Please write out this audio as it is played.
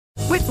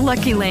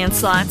Lucky Land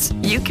Slots,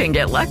 you can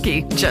get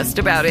lucky just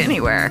about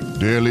anywhere.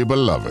 Dearly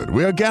beloved,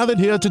 we are gathered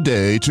here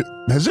today to...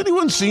 Has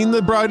anyone seen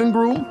the bride and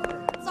groom?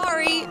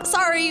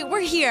 Sorry, we're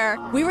here.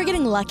 We were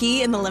getting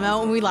lucky in the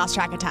limo and we lost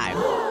track of time.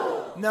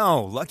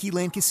 No, Lucky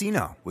Land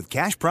Casino, with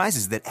cash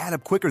prizes that add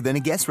up quicker than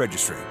a guest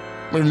registry.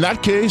 In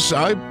that case,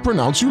 I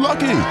pronounce you lucky.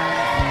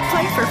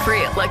 Play for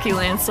free at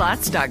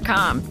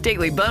LuckyLandSlots.com.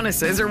 Daily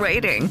bonuses are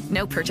waiting.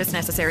 No purchase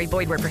necessary.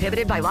 Void where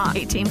prohibited by law.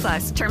 18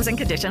 plus. Terms and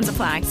conditions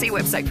apply. See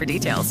website for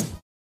details.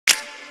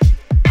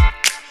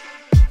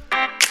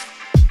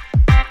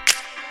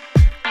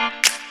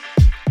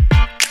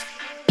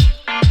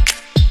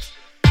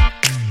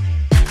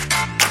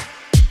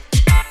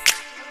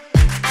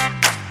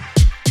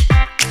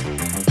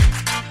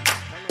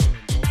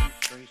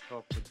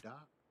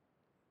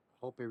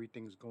 Hope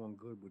everything's going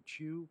good with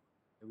you.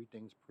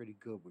 Everything's pretty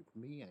good with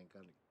me. I ain't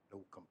got no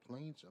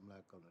complaints. I'm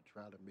not going to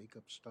try to make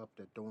up stuff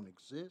that don't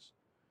exist.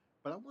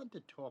 But I want to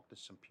talk to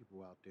some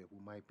people out there who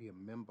might be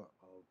a member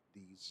of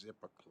the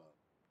Zipper Club.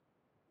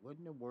 What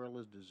in the world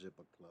is the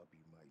Zipper Club,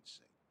 you might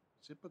say?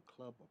 Zipper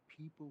Club are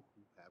people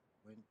who have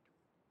went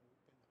through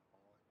open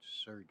heart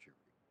surgery.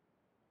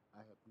 I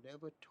have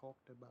never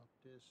talked about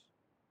this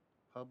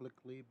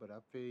publicly, but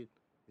I feel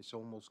it's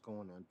almost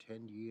going on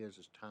 10 years.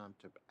 It's time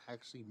to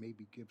actually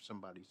maybe give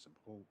somebody some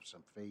hope,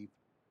 some faith,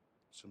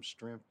 some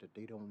strength that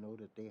they don't know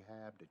that they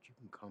have, that you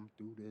can come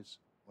through this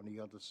on the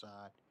other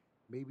side.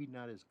 Maybe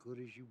not as good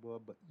as you were,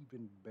 but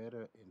even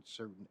better in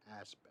certain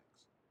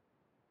aspects.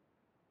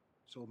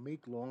 So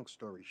make long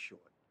story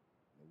short,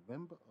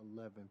 November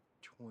 11th,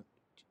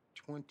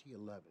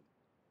 2011,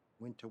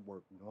 went to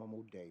work,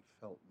 normal day,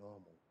 felt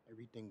normal.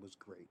 Everything was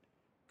great.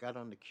 Got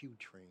on the Q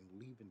train,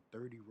 leaving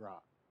 30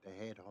 Rock to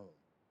head home.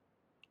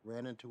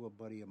 Ran into a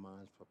buddy of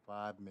mine for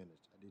 5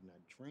 minutes. I did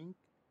not drink.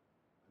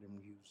 I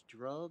didn't use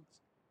drugs.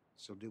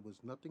 So there was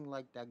nothing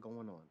like that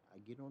going on. I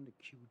get on the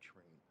Q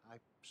train. I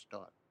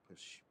start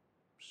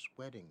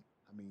sweating.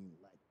 I mean,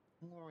 like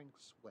pouring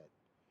sweat.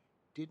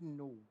 Didn't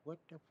know what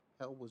the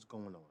hell was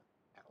going on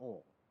at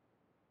all.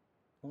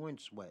 Pouring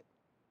sweat.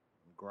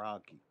 I'm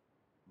groggy.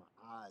 My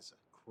eyes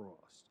are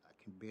crossed. I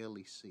can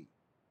barely see.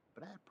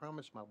 But I had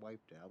promised my wife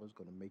that I was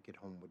going to make it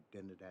home with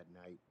dinner that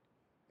night.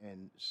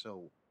 And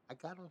so I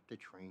got off the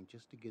train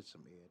just to get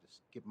some air, to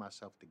get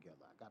myself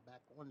together. I got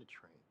back on the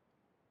train.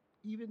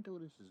 Even though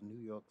this is New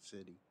York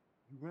City,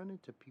 you run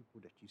into people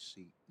that you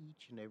see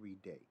each and every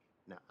day.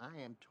 Now, I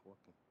am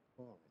talking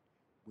pouring,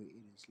 where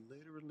it is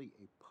literally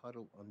a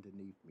puddle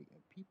underneath me.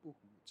 And people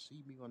who would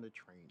see me on the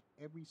train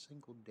every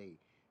single day,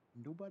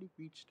 nobody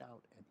reached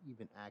out and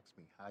even asked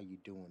me, how you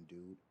doing,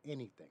 dude?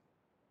 Anything.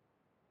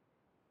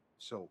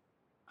 So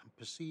I'm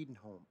proceeding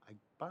home. I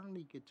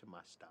finally get to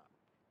my stop.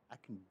 I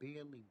can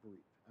barely breathe.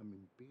 I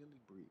mean, barely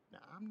breathe. Now,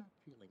 I'm not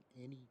feeling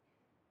any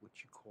what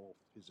you call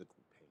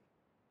physical pain.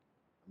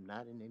 I'm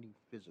not in any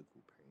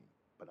physical pain,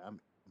 but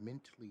I'm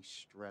mentally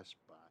stressed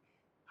by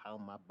how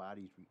my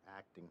body's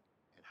reacting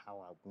and how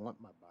I want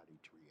my body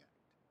to react.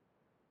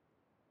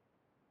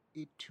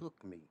 It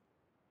took me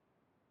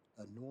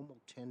a normal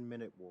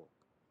 10-minute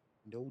walk,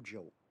 no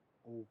joke,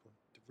 over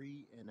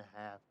 3.5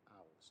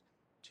 hours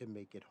to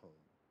make it home.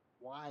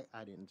 Why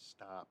I didn't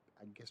stop,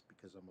 I guess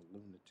because I'm a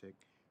lunatic.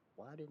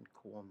 Why I didn't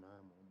call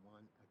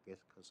 911, I guess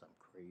because I'm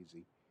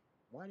crazy.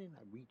 Why didn't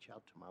I reach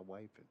out to my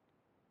wife and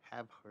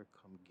have her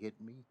come get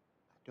me?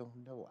 I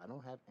don't know. I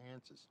don't have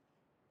answers.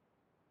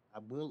 I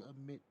will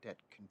admit that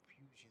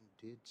confusion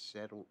did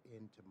settle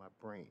into my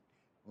brain.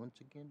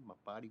 Once again, my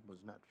body was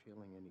not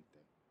feeling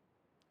anything.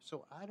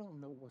 So I don't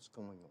know what's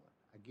going on.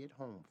 I get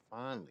home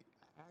finally.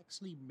 I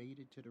actually made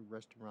it to the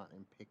restaurant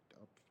and picked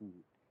up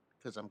food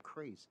because I'm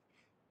crazy.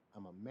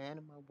 I'm a man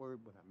of my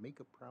word. When I make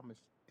a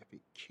promise, if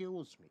it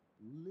kills me,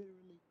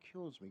 literally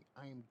kills me,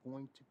 I am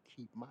going to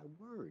keep my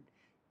word.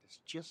 That's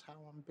just how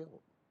I'm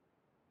built.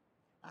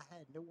 I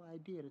had no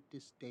idea that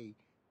this day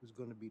was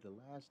going to be the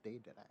last day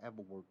that I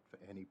ever worked for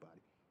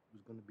anybody. It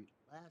was going to be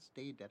the last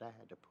day that I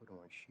had to put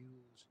on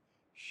shoes,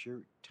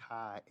 shirt,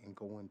 tie, and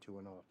go into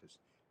an office.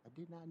 I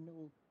did not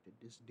know that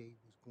this day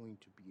was going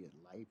to be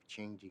a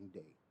life-changing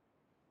day.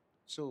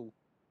 So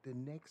the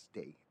next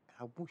day,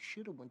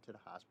 should have went to the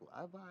hospital.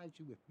 I advise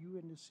you, if you're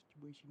in this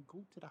situation,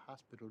 go to the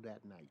hospital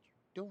that night.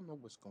 You don't know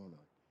what's going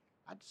on.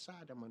 I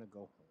decide I'm going to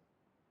go home.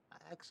 I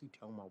actually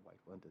tell my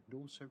wife, under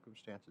no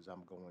circumstances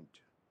I'm going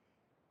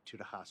to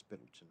the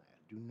hospital tonight.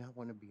 I do not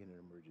want to be in an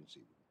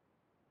emergency room.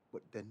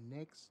 But the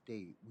next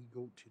day, we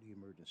go to the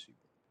emergency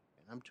room.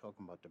 And I'm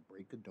talking about the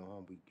break of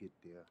dawn, we get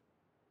there.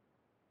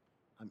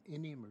 I'm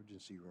in the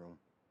emergency room.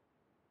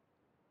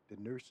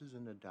 The nurses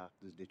and the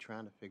doctors, they're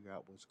trying to figure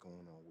out what's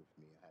going on with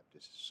me. I have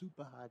this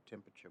super high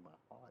temperature. My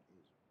heart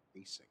is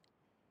racing.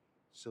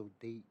 So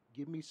they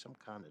give me some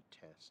kind of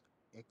test,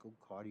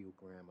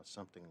 echocardiogram or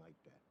something like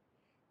that.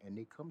 And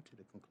they come to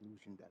the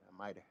conclusion that I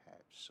might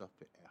have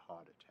suffered a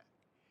heart attack.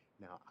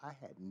 Now, I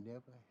had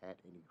never had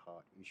any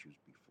heart issues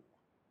before.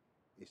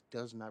 It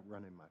does not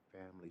run in my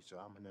family, so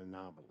I'm an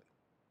anomaly.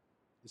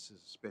 This is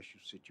a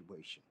special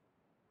situation.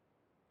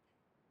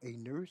 A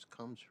nurse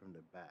comes from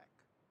the back.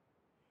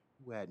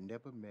 who I had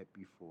never met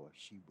before.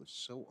 She was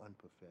so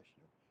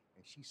unprofessional.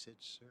 And she said,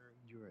 "Sir,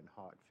 you're in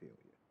heart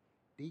failure."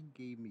 They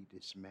gave me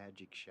this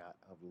magic shot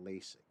of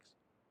Lasix.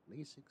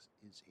 Lasix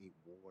is a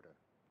water.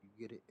 You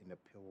get it in a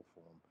pill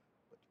form,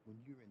 but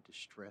when you're in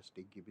distress,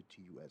 they give it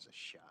to you as a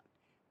shot.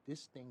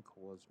 This thing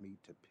caused me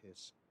to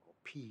piss or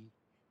pee,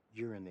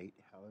 urinate,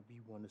 however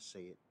you want to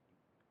say it.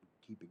 We can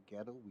keep it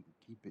ghetto, we can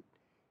keep it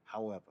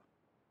however.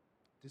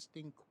 This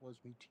thing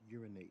caused me to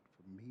urinate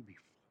for maybe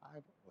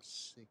 5 or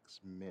 6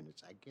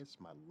 minutes. I guess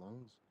my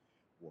lungs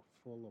were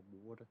full of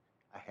water.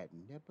 I had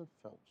never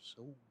felt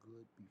so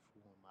good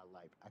before in my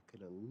life. I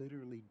could have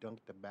literally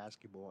dunked the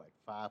basketball at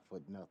 5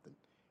 foot nothing.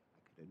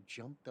 I could have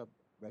jumped up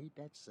right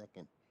that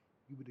second.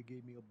 You would have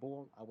gave me a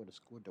ball, I would have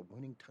scored the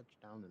winning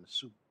touchdown in the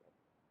Super Bowl.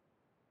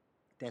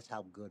 That's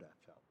how good I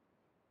felt.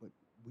 But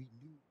we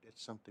knew that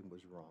something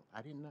was wrong.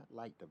 I did not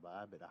like the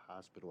vibe at the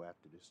hospital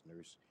after this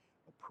nurse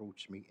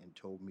approached me and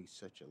told me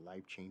such a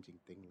life changing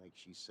thing, like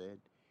she said.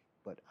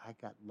 But I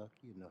got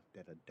lucky enough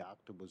that a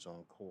doctor was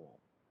on call.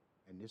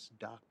 And this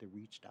doctor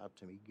reached out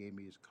to me, gave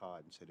me his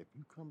card, and said, "If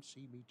you come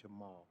see me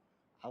tomorrow,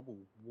 I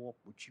will walk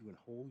with you and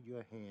hold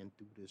your hand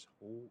through this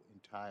whole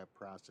entire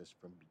process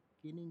from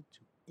beginning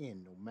to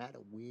end, no matter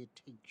where it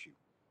takes you."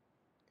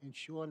 And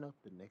sure enough,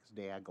 the next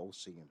day I go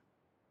see him.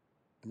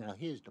 Now,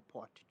 here's the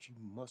part that you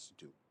must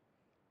do.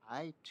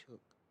 I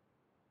took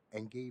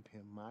and gave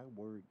him my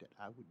word that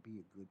I would be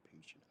a good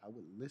patient. I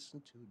would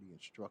listen to the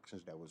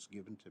instructions that was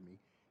given to me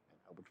and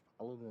I would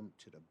follow them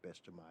to the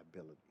best of my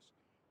abilities.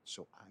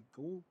 So I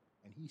go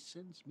and he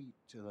sends me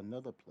to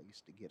another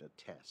place to get a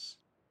test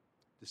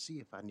to see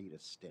if I need a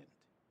stent,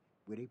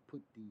 where they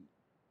put the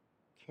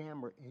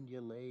camera in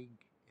your leg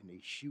and they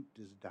shoot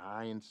this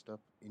dye and stuff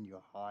in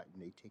your heart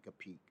and they take a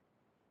peek.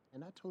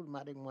 And I told him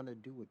I didn't want to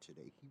do it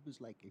today. He was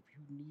like, "If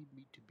you need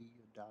me to be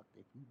your doctor,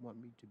 if you want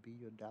me to be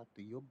your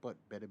doctor, your butt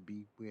better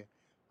be where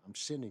I'm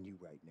sending you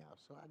right now."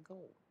 So I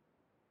go.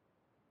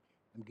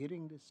 I'm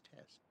getting this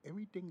test.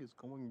 Everything is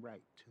going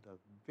right to the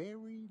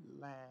very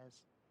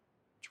last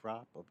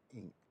drop of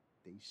ink.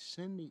 They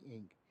send the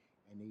ink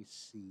and they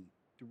see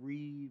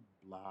three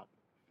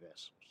blocked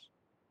vessels,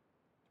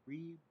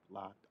 three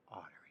blocked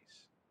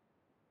arteries.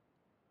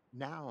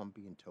 Now I'm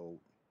being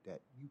told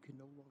that you can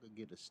no longer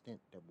get a stent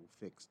that will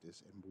fix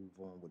this and move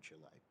on with your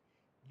life.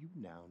 You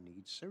now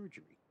need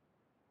surgery.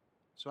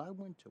 So I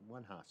went to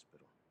one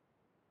hospital.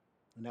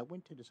 And I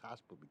went to this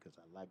hospital because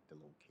I liked the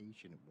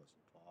location. It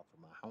wasn't far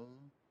from my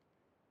home.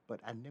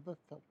 But I never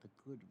felt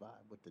a good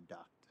vibe with the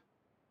doctor.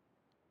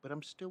 But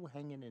I'm still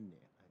hanging in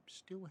there. I'm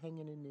still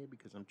hanging in there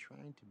because I'm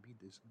trying to be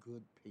this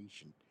good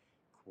patient,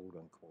 quote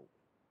unquote.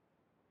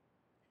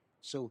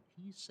 So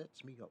he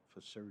sets me up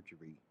for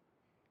surgery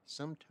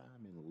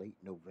sometime in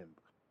late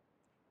November.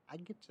 I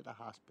get to the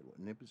hospital,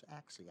 and it was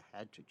actually, I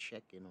had to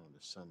check in on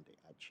a Sunday.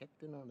 I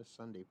checked in on a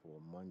Sunday for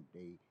a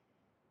Monday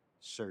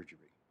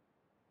surgery.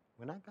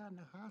 When I got in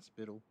the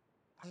hospital,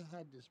 I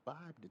had this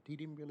vibe that they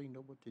didn't really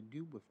know what to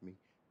do with me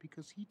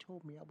because he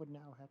told me I would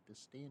now have to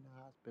stay in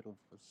the hospital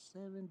for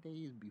 7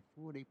 days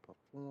before they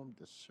performed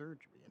the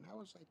surgery. And I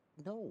was like,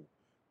 "No,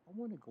 I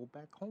want to go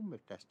back home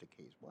if that's the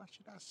case. Why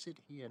should I sit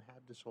here and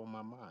have this on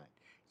my mind?"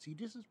 See,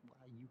 this is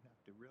why you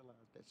have to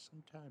realize that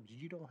sometimes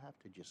you don't have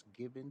to just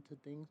give in to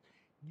things.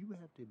 You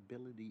have the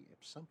ability,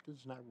 if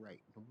something's not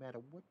right, no matter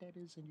what that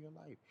is in your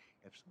life,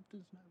 if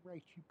something's not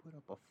right, you put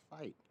up a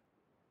fight.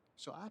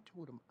 So I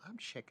told him, "I'm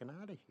checking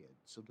out of here."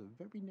 So the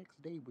very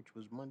next day, which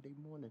was Monday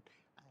morning,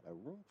 I had a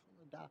room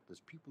full of doctors,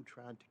 people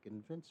trying to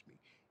convince me,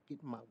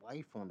 getting my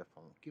wife on the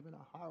phone, giving her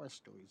horror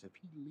stories. If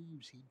he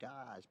leaves, he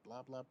dies,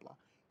 blah, blah, blah.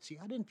 See,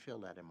 I didn't feel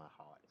that in my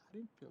heart. I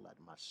didn't feel that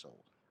in my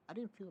soul. I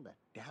didn't feel that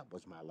that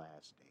was my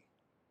last day.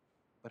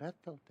 But I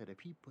felt that if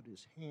he put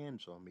his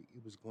hands on me,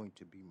 it was going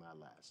to be my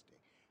last day.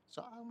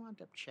 So I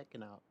wound up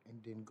checking out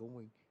and then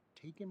going,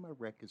 taking my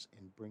records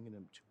and bringing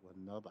them to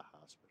another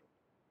hospital.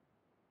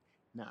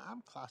 Now,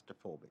 I'm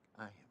claustrophobic.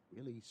 I am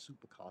really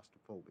super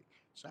claustrophobic.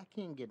 So I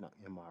can't get an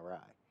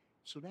MRI.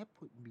 So that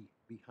put me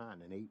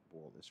behind an eight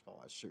ball as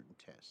far as certain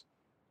tests.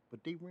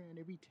 But they ran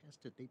every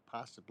test that they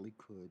possibly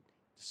could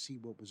to see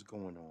what was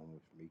going on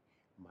with me,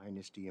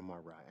 minus the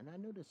MRI. And I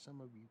know that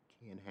some of you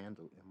can't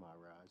handle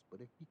MRIs,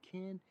 but if you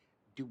can,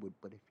 do it.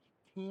 But if you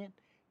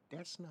can't,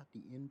 that's not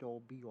the end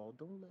all be all.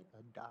 Don't let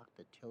a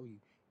doctor tell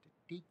you that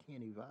they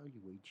can't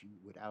evaluate you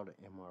without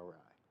an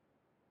MRI.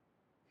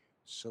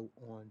 So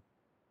on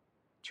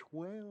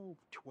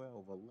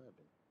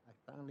 12/12/11, I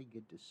finally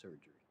get this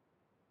surgery.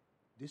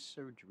 This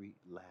surgery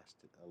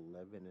lasted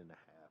 11 and a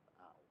half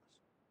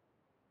hours.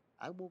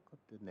 I woke up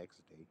the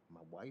next day.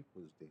 My wife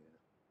was there.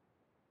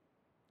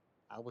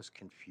 I was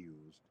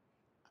confused.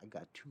 I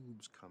got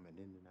tubes coming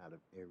in and out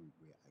of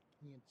everywhere. I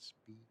can't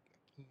speak.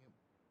 I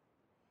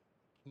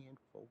can't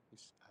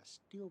focus. I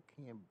still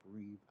can't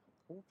breathe. I'm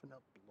coughing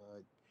up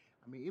blood.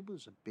 I mean, it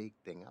was a big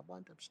thing. I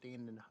wound up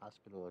staying in the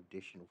hospital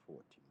additional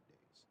 14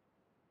 days.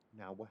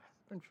 Now, what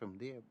happened from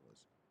there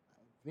was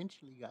I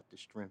eventually got the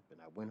strength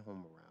and I went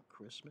home around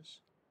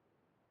Christmas.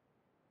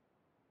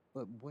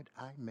 But what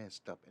I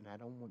messed up, and I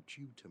don't want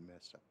you to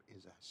mess up,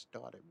 is I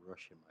started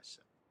rushing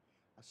myself.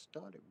 I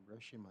started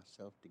rushing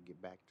myself to get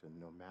back to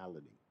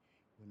normality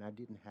when I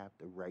didn't have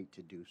the right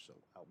to do so.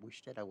 I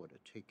wish that I would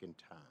have taken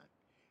time.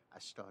 I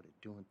started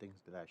doing things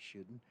that I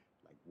shouldn't,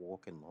 like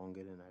walking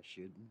longer than I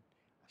shouldn't.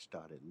 I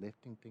started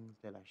lifting things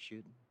that I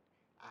shouldn't.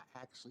 I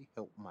actually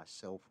helped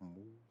myself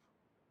move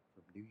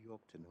from New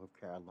York to North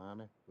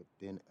Carolina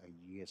within a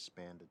year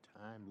span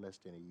of time, less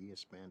than a year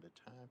span of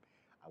time.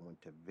 I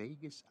went to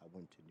Vegas. I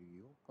went to New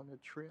York on a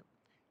trip.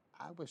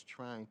 I was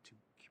trying to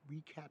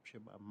recapture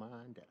my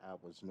mind that I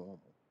was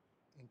normal.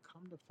 And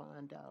come to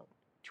find out,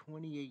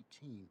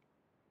 2018,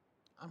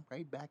 I'm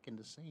right back in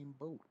the same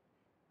boat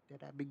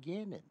that I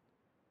began in.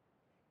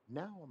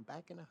 Now I'm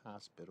back in the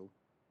hospital,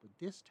 but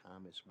this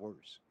time it's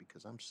worse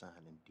because I'm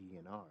signing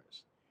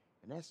DNRs,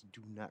 and that's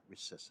do not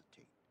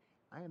resuscitate.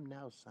 I am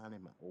now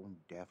signing my own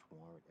death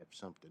warrant if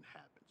something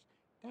happens.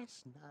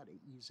 That's not an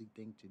easy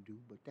thing to do,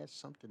 but that's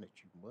something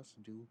that you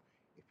must do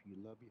if you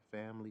love your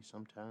family.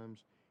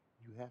 Sometimes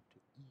you have to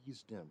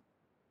ease them.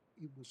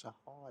 It was a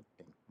hard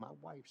thing. My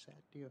wife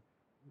sat there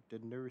with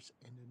the nurse,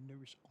 and the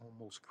nurse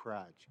almost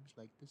cried. She was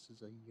like, "This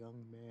is a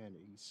young man,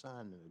 and he's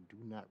signing a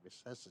do not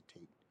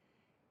resuscitate."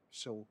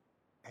 So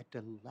at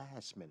the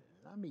last minute,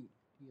 and I mean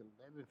the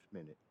 11th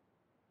minute,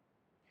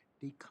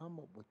 they come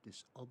up with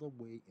this other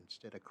way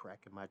instead of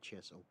cracking my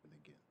chest open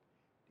again.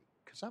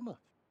 Because I'm a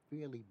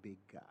fairly big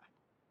guy,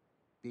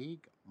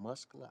 big,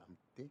 muscular, I'm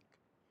thick.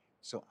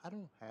 So I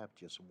don't have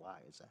just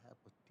wires, I have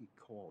what they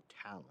call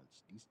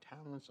talons. These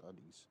talons are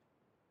these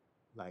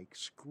like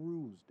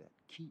screws that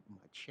keep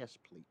my chest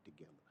plate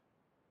together.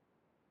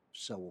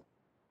 So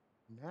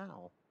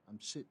now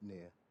I'm sitting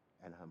there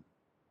and I'm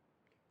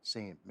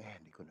saying, man,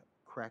 they're going to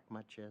crack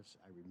my chest.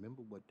 I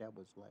remember what that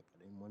was like.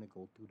 I didn't want to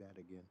go through that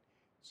again.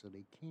 So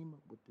they came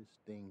up with this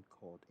thing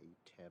called a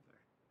tether.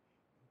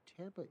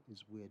 A tether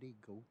is where they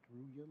go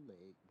through your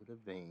leg with a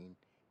vein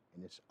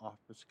and it's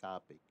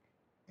arthroscopic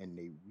and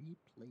they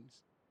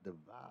replace the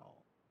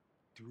valve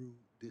through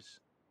this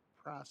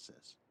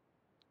process.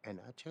 And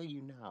I tell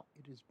you now,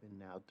 it has been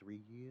now 3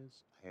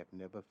 years. I have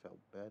never felt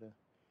better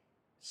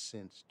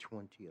since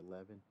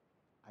 2011.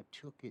 I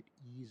took it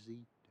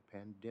easy. The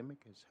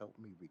pandemic has helped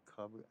me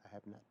recover. I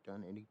have not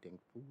done anything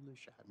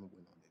foolish. I haven't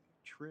went on any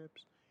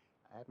trips.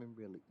 I haven't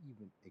really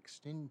even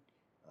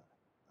uh,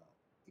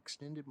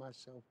 extended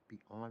myself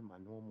beyond my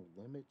normal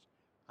limits.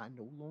 I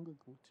no longer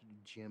go to the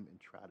gym and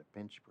try to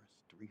bench press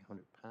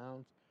 300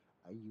 pounds.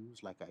 I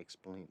use, like I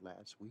explained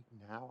last week,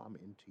 now I'm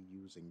into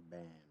using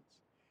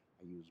bands.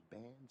 I use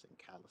bands and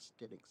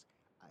calisthenics.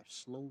 I've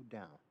slowed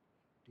down.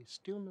 There's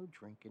still no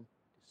drinking.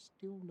 There's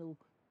still no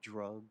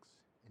drugs,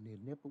 and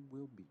there never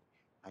will be.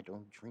 I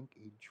don't drink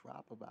a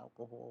drop of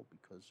alcohol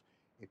because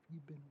if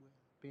you've been where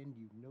I've been,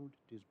 you know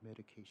that there's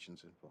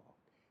medications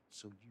involved.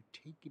 So you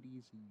take it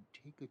easy, you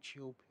take a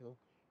chill pill,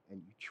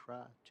 and you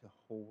try to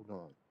hold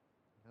on.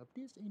 Now, if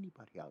there's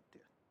anybody out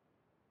there,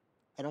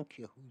 I don't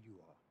care who you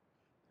are,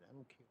 and I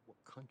don't care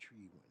what country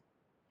you're in,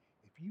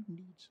 if you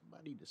need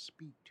somebody to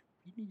speak to,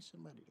 if you need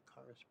somebody to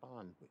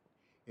correspond with,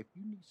 if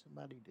you need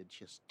somebody to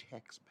just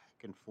text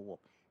back and forth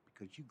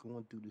because you're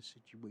going through the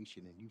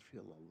situation and you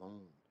feel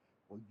alone,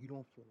 or you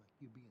don't feel like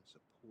you're being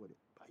supported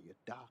by your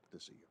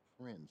doctors or your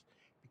friends,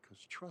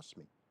 because trust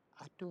me,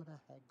 I thought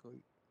I had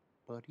great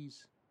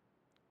buddies.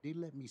 They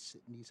let me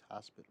sit in these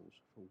hospitals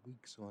for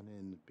weeks on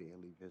end,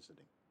 barely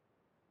visiting.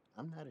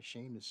 I'm not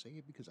ashamed to say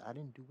it because I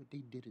didn't do what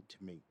they did it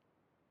to me.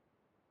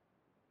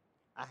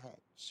 I had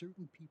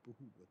certain people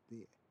who were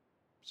there,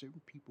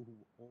 certain people who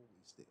were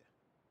always there.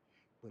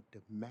 But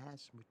the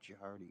mass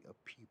majority of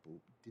people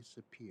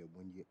disappear.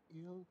 When you're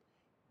ill,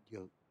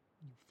 you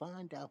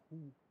find out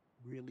who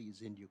really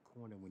is in your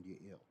corner when you're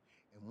ill.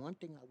 And one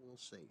thing I will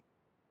say,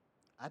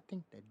 I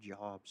think that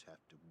jobs have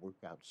to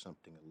work out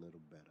something a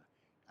little better.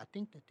 I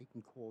think that they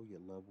can call your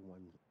loved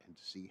one and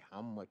see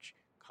how much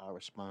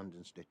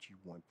correspondence that you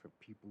want from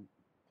people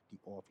at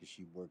the office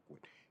you work with.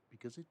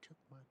 Because it took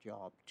my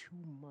job 2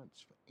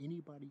 months for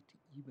anybody to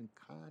even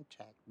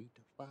contact me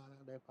to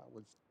find out if I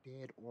was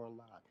dead or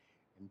alive.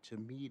 And to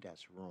me,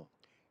 that's wrong.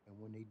 And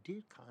when they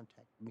did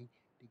contact me,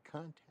 they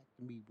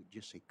contacted me with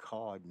just a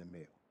card in the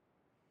mail.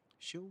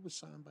 Sure was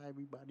signed by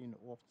everybody in the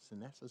office,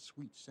 and that's a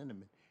sweet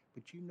sentiment.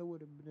 But you know what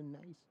would have been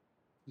nice?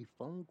 A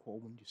phone call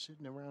when you're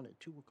sitting around at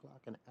 2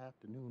 o'clock in the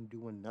afternoon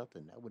doing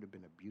nothing. That would have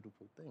been a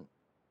beautiful thing.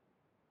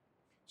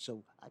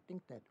 So I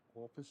think that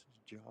offices,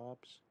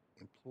 jobs,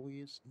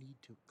 employers need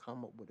to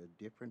come up with a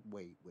different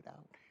way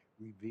without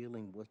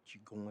revealing what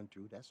you're going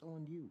through. That's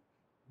on you.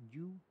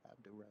 You have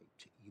the right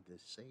to either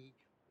say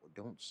or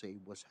don't say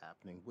what's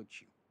happening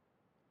with you.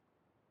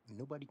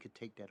 Nobody could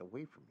take that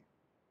away from you.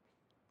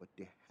 But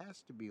there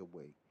has to be a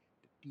way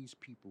that these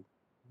people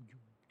who you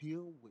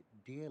deal with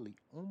daily,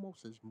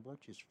 almost as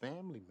much as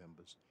family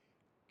members,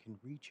 can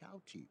reach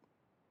out to you.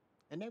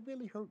 And that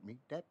really hurt me.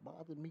 That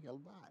bothered me a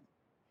lot.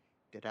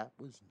 That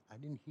I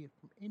didn't hear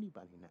from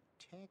anybody, not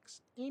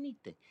text,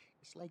 anything.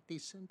 It's like they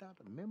sent out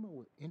a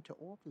memo into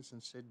office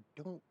and said,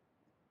 "Don't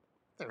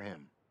bother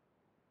him."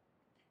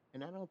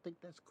 And I don't think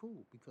that's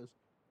cool because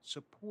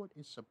support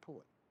is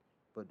support.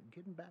 But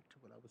getting back to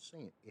what I was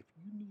saying, if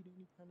you need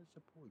any kind of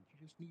support, you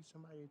just need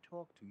somebody to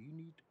talk to, you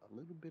need a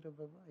little bit of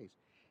advice.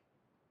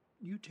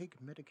 You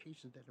take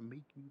medications that are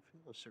making you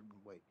feel a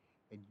certain way,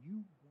 and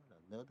you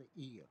want another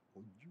ear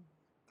or you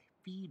want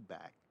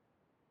feedback.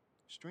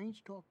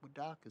 Strange Talk with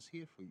Doc is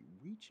here for you.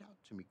 Reach out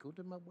to me. Go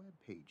to my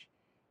webpage.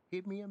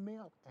 Hit me a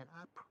mail, and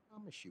I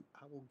promise you,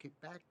 I will get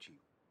back to you.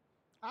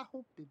 I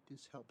hope that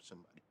this helps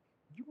somebody.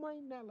 You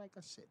might not, like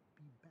I said,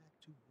 be back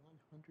to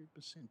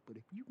 100%, but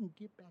if you can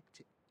get back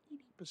to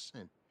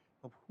 80%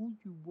 of who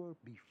you were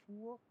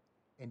before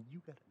and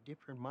you got a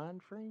different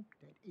mind frame,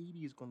 that 80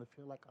 is going to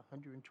feel like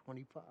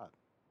 125.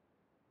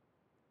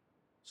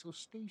 So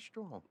stay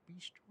strong, be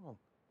strong,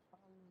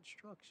 follow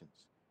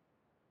instructions,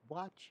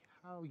 watch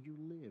how you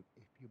live.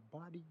 If your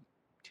body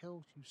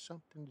tells you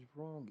something's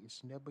wrong,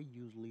 it's never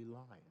usually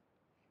lying.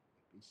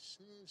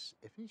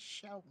 If it's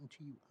shouting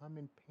to you, I'm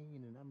in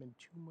pain and I'm in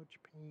too much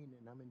pain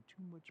and I'm in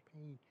too much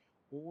pain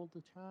all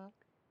the time,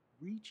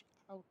 reach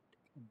out,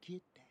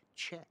 get that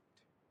checked.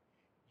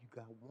 You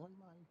got one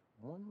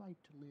life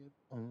to live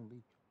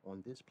only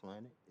on this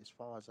planet. As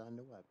far as I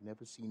know, I've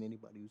never seen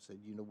anybody who said,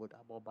 you know what,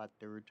 I'm about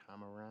third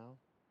time around.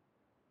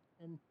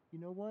 And you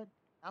know what?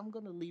 I'm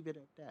going to leave it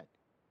at that.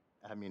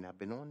 I mean, I've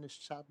been on this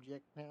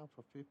subject now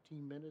for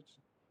 15 minutes,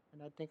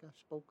 and I think I've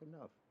spoken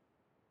enough.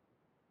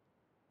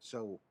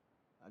 So,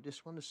 I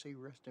just want to say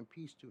rest in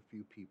peace to a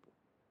few people.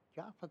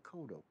 Yaphet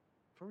Kotto,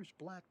 first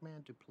black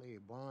man to play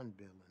a Bond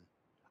villain.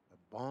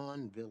 A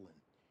Bond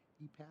villain.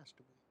 He passed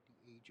away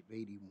at the age of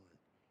 81.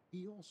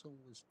 He also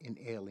was in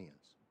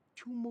Aliens.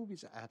 Two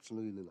movies I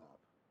absolutely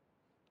love.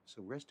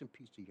 So rest in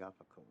peace to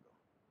Yaphet Kotto.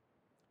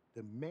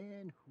 The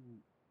man who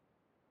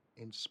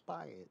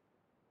inspired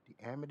the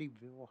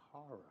Amityville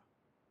Horror,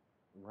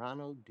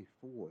 Ronald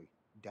DeFoe,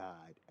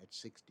 died at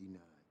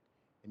 69.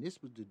 And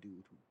this was the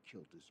dude who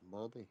killed his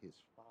mother,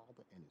 his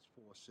father, and his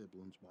four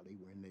siblings while they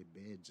were in their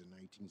beds in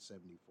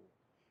 1974.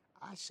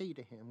 I say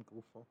to him,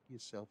 go fuck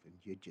yourself and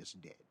you're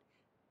just dead.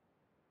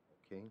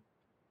 Okay?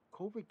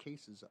 COVID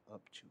cases are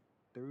up to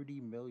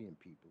 30 million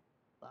people.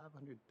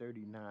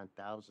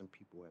 539,000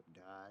 people have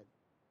died.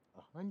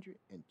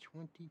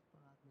 125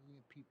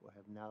 million people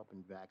have now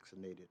been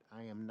vaccinated.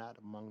 I am not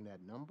among that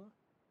number.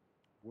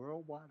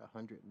 Worldwide,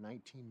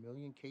 119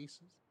 million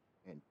cases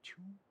and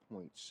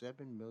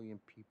 2.7 million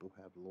people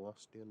have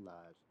lost their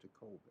lives to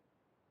COVID.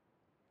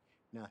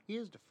 Now,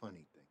 here's the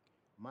funny thing.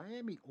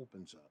 Miami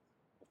opens up,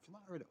 or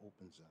Florida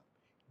opens up,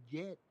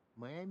 yet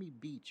Miami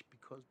Beach,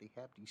 because they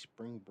have these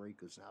spring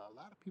breakers. Now, a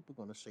lot of people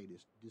are going to say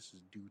this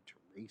is due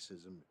to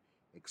racism,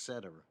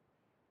 etc.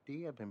 They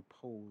have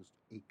imposed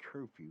a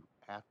curfew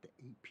after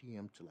 8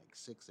 p.m. to like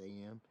 6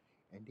 a.m.,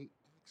 and they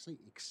actually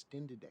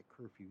extended that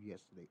curfew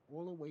yesterday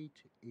all the way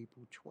to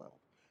April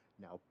 12th.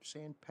 Now,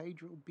 San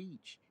Pedro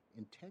Beach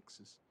in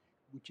Texas,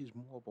 which is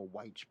more of a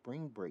white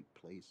spring break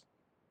place,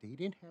 they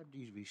didn't have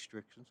these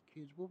restrictions.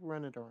 Kids were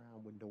running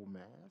around with no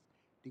mask.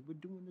 They were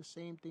doing the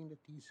same thing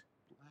that these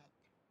black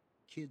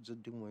kids are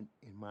doing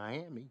in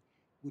Miami,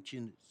 which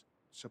is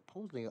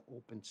supposedly an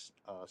open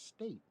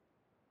state.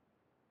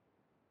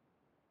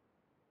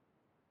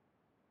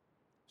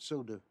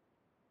 So the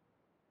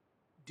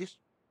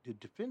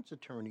defense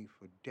attorney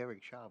for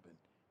Derek Chauvin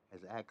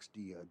has asked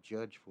the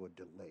judge for a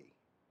delay.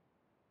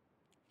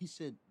 He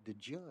said the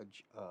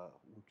judge,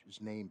 which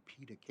is named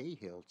Peter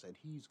Cahill, said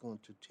he's going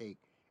to take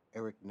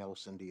Eric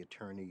Nelson, the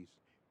attorney's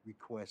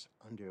request,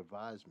 under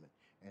advisement.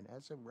 And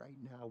as of right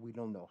now, we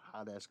don't know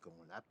how that's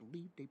going. I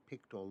believe they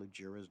picked all the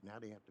jurors. Now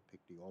they have to pick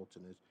the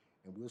alternates,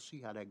 and we'll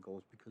see how that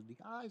goes because the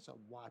eyes are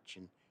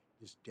watching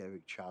this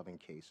Derek Chauvin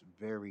case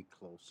very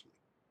closely,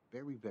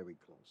 very, very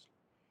closely.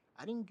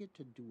 I didn't get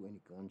to do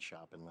any gun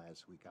shopping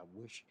last week. I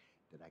wish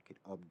that I could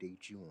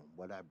update you on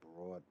what I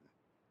brought,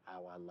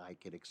 how I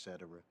like it,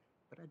 etc.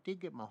 But I did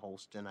get my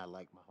holster, and I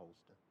like my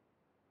holster.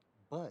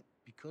 But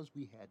because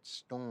we had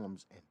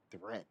storms and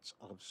threats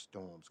of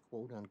storms,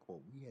 quote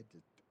unquote, we had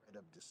the threat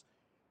of this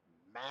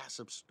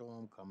massive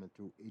storm coming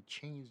through. It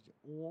changed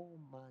all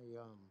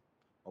my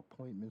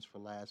appointments for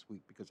last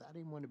week because I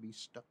didn't want to be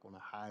stuck on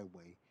a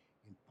highway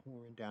and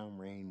pouring down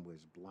rain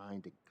was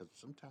blinding because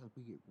sometimes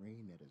we get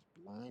rain that is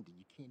blinding.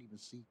 You can't even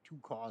see two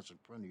cars in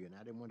front of you, and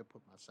I didn't want to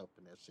put myself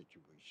in that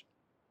situation.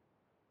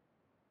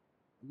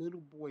 A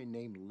little boy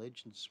named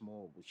Legend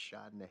Small was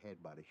shot in the head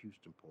by the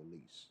Houston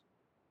police.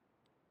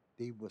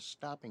 They were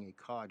stopping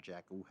a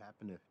carjacker who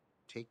happened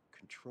to take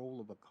control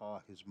of a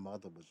car his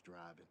mother was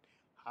driving,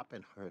 hop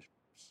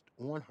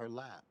on her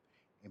lap,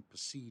 and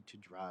proceed to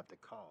drive the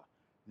car.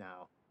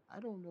 Now, I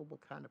don't know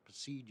what kind of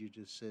procedure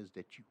just says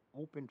that you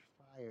opened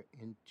fire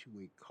into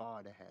a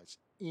car that has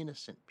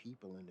innocent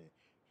people in it.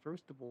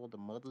 First of all, the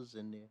mother's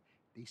in there.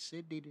 They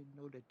said they didn't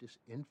know that this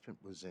infant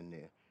was in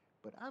there.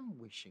 But I'm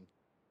wishing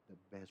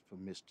the best for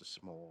Mr.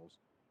 Smalls.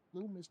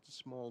 Little Mr.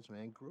 Smalls,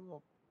 man, grow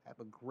up, have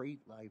a great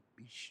life,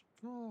 be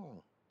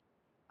strong.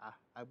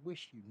 I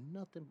wish you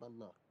nothing but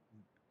luck.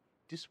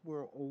 This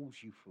world owes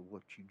you for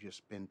what you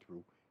just been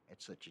through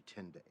at such a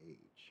tender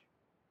age.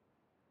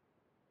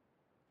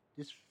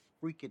 This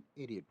freaking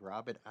idiot,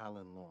 Robert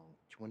Allen Long,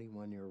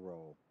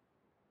 21-year-old,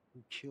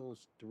 who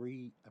kills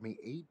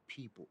 8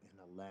 people in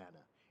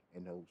Atlanta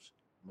in those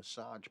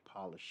massage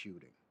parlor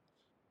shootings.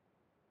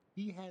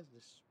 He has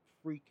this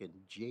freaking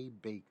Jay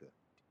Baker,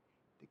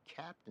 the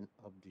captain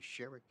of the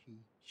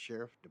Cherokee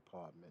Sheriff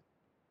Department,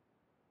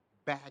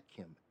 back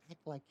him,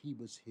 act like he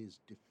was his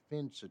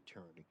defense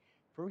attorney.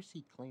 First,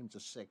 he claims a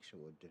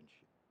sexual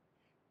addiction.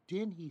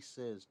 Then he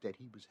says that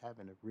he was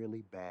having a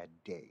really bad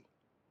day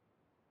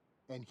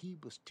and he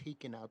was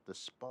taking out the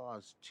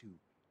spas to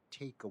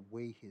take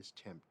away his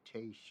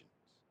temptations.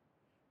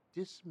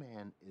 This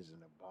man is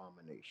an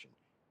abomination.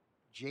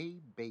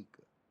 Jay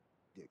Baker,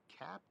 the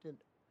captain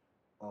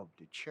of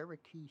the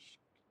Cherokee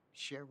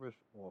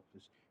Sheriff's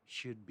Office,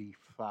 should be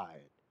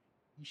fired.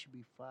 He should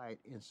be fired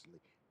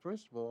instantly.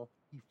 First of all,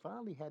 he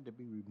finally had to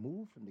be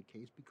removed from the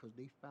case because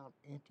they found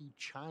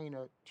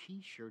anti-China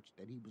T-shirts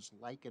that he was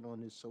liking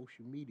on his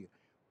social media.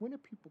 When are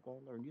people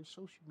gonna learn? Your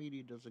social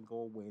media doesn't go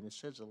away, and it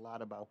says a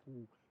lot about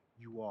who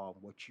you are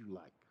and what you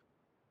like.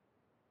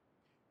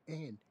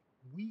 And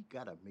we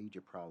got a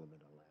major problem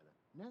in Atlanta.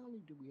 Not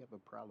only do we have a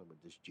problem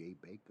with this Jay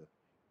Baker,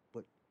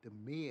 but the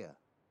mayor,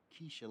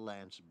 Keisha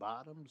Lance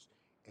Bottoms,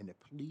 and the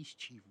police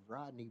chief,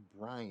 Rodney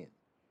Bryant.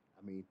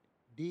 I mean,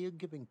 they're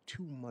giving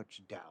too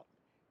much doubt.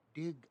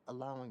 They're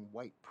allowing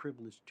white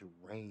privilege to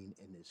reign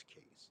in this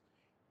case.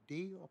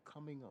 They are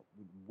coming up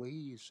with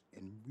ways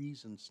and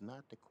reasons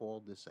not to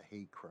call this a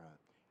hate crime.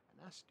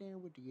 And I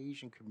stand with the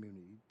Asian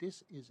community.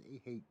 This is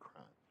a hate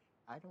crime.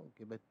 I don't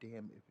give a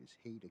damn if it's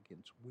hate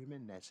against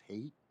women, that's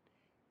hate.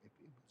 If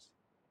it was,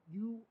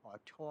 you are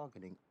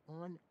targeting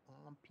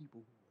unarmed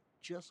people who are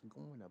just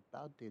going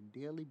about their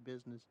daily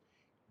business.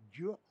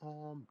 You're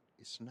armed.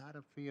 It's not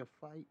a fair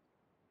fight.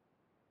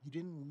 You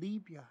didn't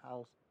leave your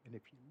house. And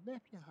if you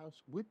left your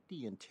house with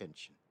the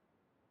intention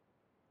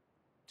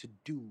to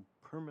do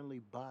permanently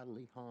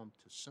bodily harm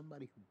to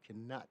somebody who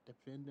cannot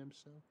defend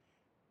themselves,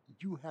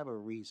 you have a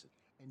reason.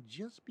 And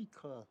just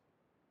because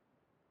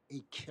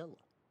a killer,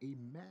 a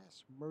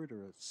mass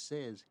murderer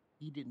says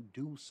he didn't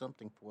do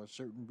something for a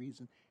certain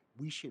reason,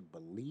 we should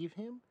believe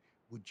him?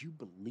 Would you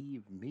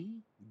believe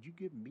me? Would you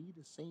give me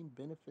the same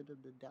benefit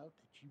of the doubt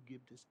that you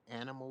give this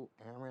animal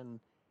Aaron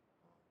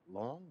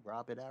Long,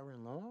 Robert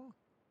Aaron Long?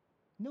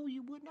 No,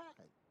 you would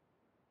not.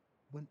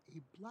 When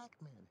a black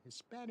man,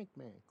 Hispanic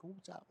man,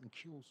 goes out and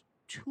kills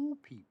 2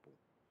 people,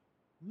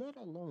 let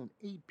alone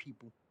 8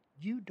 people,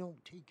 you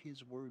don't take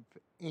his word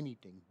for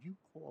anything. You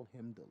call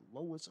him the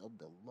lowest of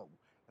the low.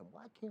 And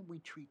why can't we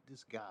treat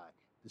this guy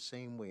the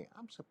same way?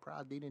 I'm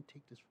surprised they didn't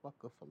take this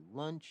fucker for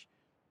lunch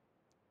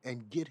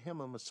and get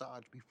him a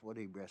massage before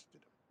they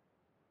arrested him.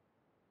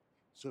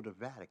 So the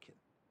Vatican,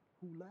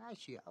 who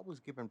last year I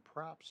was giving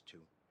props to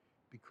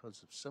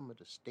because of some of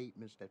the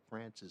statements that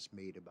Francis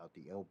made about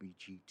the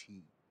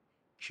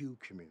LGBTQ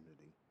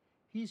community,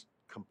 he's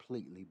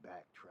completely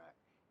backtracked.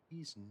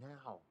 He's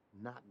now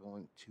not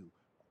going to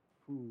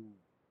approve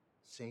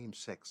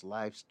same-sex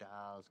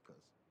lifestyles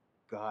because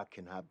God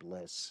cannot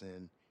bless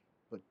sin.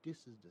 But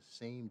this is the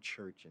same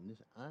church, and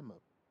I'm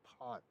a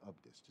part of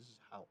this. This is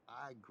how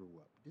I grew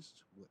up. This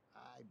is what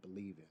I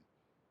believe in.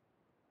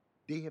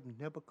 They have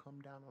never come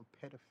down on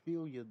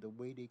pedophilia the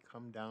way they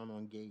come down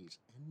on gays,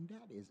 and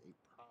that is a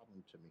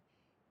problem to me.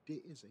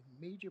 There is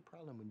a major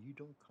problem when you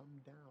don't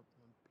come down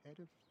on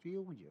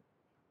pedophilia,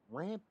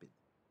 rampant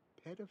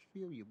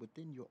pedophilia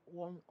within your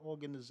own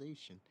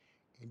organization,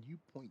 and you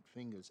point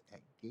fingers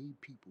at gay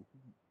people who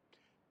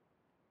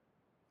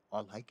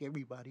are like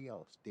everybody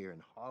else. They're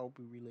in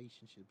horrible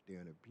relationships,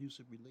 they're in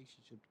abusive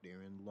relationships,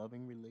 they're in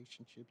loving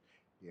relationships,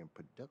 they're in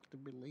productive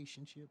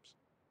relationships.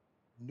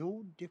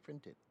 No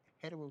different than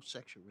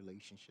heterosexual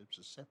relationships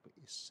except for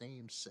it's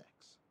same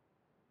sex.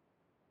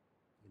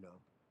 You know,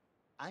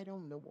 I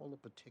don't know all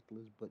the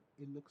particulars, but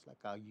it looks like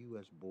our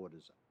U.S.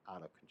 borders are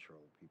out of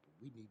control, people.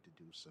 We need to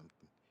do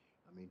something.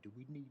 I mean, do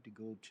we need to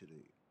go to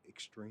the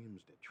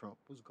extremes that Trump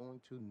was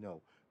going to?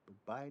 No. But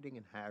Biden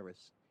and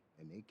Harris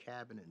and their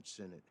cabinet and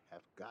Senate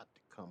have got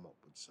to come up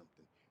with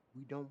something.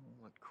 We don't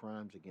want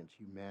crimes against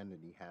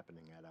humanity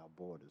happening at our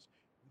borders.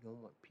 We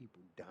don't want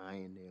people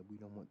dying there. We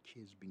don't want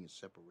kids being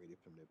separated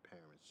from their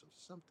parents. So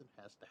something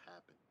has to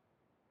happen,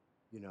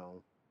 you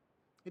know.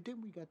 And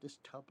then we got this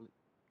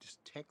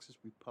Texas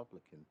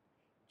Republican,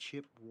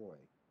 Chip Roy,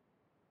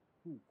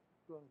 who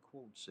quote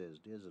unquote says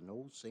there's an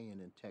old saying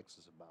in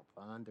Texas about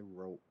find the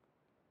rope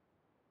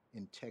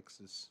in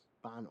Texas,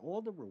 find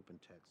all the rope in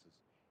Texas,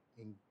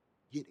 and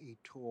get a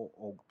tall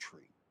oak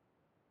tree.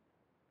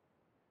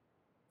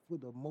 For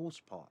the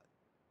most part,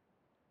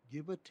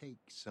 give or take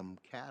some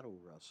cattle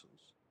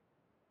rustlers,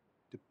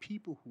 the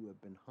people who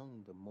have been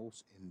hung the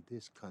most in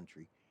this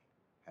country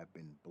have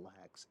been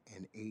blacks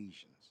and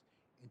Asians.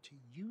 And to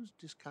use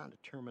this kind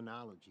of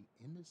terminology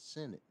in the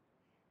Senate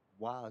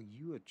while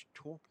you are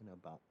talking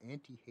about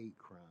anti-hate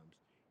crimes,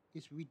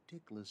 it's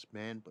ridiculous,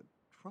 man. But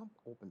Trump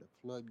opened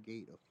a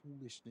floodgate of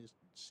foolishness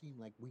that seemed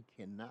like we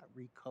cannot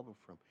recover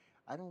from.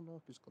 I don't know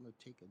if it's going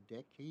to take a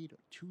decade or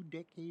 2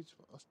 decades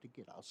for us to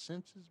get our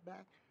senses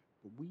back,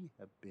 but we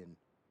have been,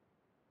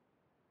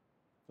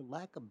 for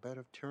lack of a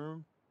better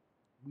term,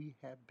 we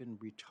have been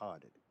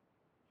retarded.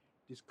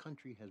 This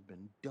country has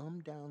been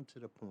dumbed down to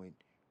the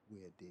point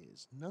where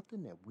there's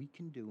nothing that we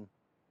can do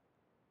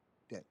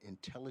that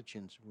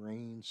intelligence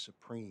reigns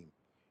supreme.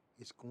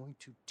 It's going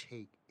to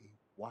take a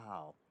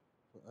while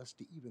for us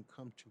to even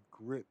come to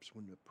grips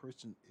when the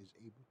person is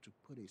able to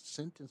put a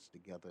sentence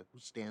together who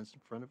stands in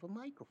front of a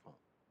microphone.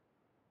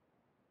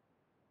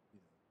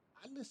 You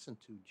know, I listened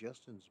to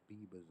Justin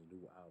Bieber's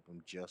new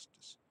album,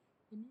 Justice.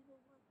 And you know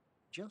what?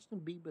 Justin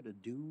Bieber, the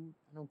dude,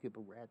 I don't give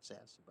a rat's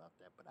ass about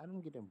that, but I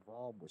don't get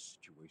involved with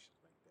situations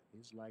like that.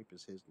 His life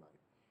is his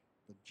life.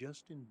 But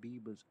Justin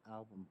Bieber's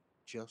album,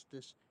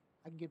 Justice,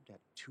 I give that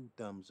two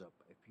thumbs up.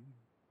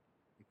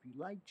 If you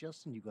like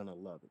Justin, you're gonna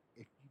love it.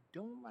 If you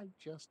don't like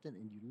Justin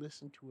and you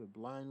listen to it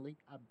blindly,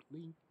 I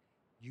believe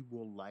you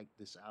will like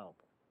this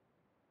album.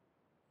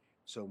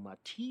 So my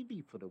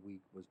TV for the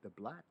week was The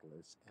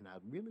Blacklist, and I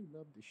really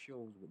love the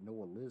shows with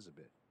Noah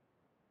Elizabeth.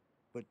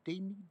 But they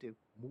need to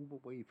move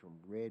away from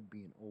Red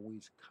being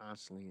always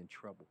constantly in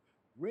trouble.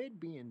 Red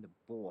being the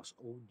boss,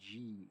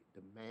 OG,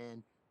 the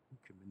man who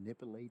can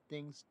manipulate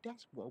things,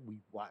 that's what we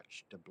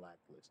watch The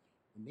Blacklist.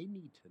 And they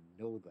need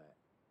to know that.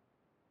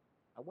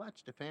 I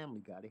watched the Family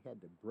Guy. They had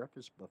the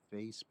breakfast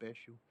buffet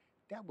special.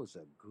 That was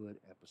a good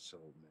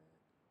episode, man.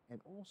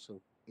 And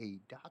also a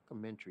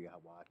documentary I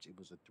watched. It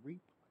was a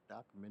three-part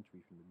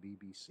documentary from the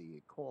BBC.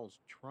 It calls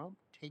Trump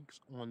Takes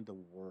on the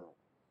World.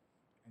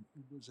 And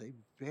it was a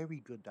very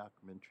good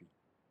documentary.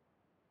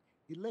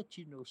 It let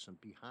you know some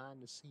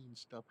behind the scenes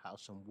stuff, how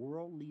some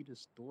world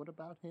leaders thought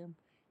about him,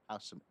 how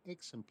some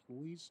ex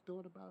employees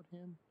thought about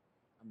him.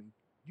 I mean,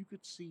 you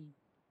could see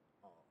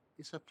uh,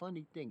 it's a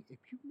funny thing. If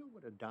you know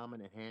what a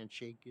dominant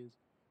handshake is,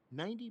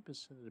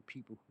 90% of the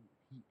people who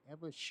he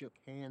ever shook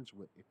hands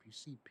with, if you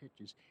see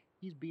pictures,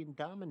 he's being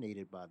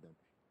dominated by them.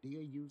 They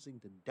are using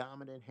the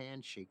dominant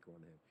handshake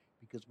on him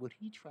because what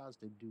he tries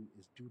to do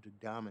is do the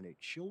dominant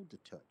shoulder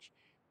touch.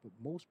 But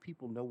most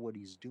people know what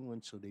he's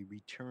doing, so they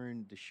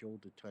return the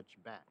shoulder touch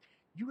back.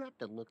 You have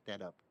to look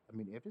that up. I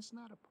mean, if it's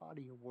not a part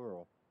of your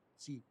world,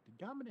 see, the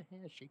dominant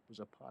handshake was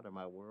a part of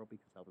my world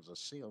because I was a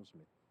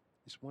salesman.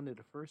 It's one of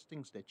the first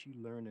things that you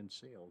learn in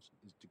sales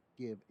is to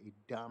give a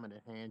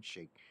dominant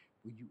handshake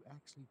where you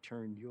actually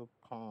turn your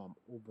palm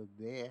over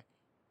their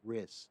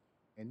wrist.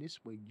 And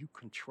this way you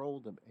control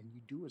them and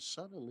you do it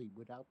subtly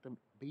without them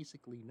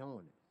basically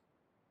knowing it.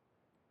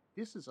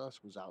 This Is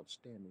Us was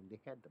outstanding. They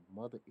had the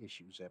Mother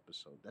Issues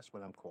episode. That's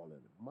what I'm calling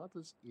it.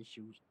 Mother's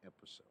Issues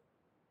episode.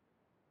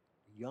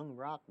 Young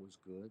Rock was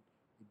good.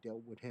 It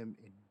dealt with him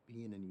in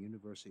being in the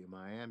University of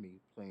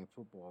Miami playing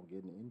football and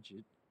getting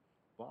injured.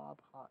 Bob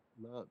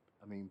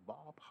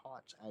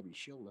Hart's Abby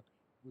Schiller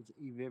was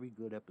a very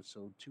good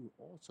episode too,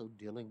 also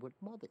dealing with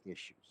mother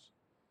issues.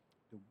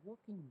 The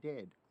Walking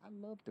Dead, I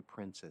love the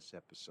Princess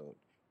episode.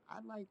 I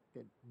like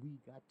that we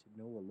got to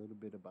know a little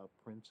bit about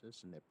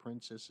Princess and that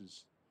Princess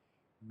is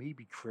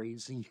maybe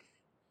crazy,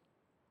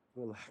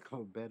 for lack of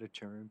a better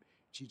term.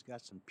 She's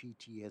got some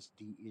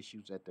PTSD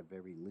issues at the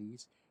very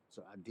least,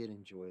 so I did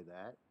enjoy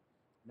that.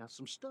 Now,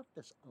 some stuff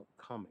that's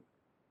upcoming.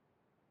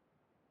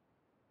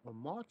 On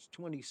March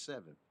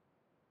 27th,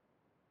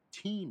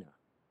 Tina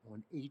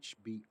on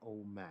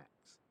HBO Max.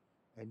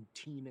 And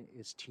Tina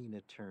is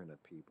Tina Turner,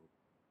 people.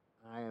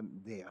 I am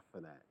there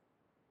for that.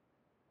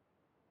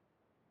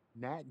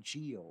 Nat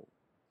Geo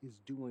is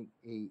doing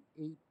a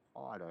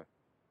eight-parter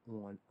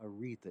on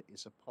Aretha.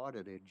 It's a part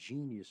of their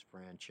Genius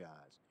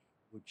franchise,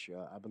 which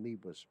I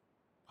believe was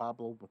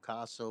Pablo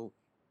Picasso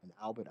and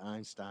Albert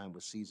Einstein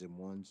was season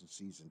ones and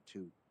season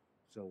two.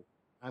 So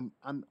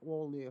I'm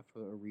all there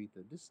for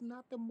Aretha. This is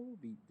not the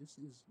movie. This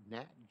is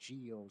Nat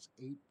Geo's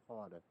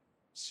eight-parter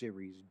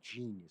series,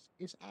 Genius.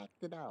 It's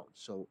acted out,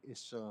 so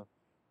it's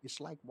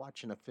like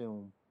watching a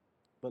film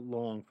but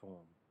long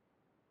form.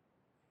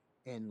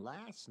 And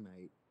last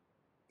night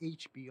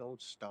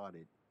HBO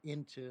started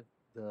Into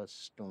the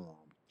Storm,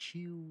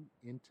 Q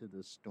Into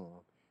the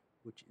Storm,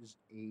 which is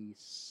a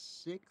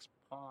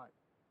six-part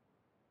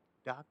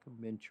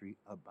documentary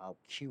about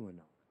QAnon.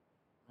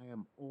 I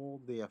am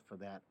all there for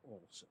that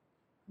also.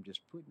 I'm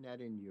just putting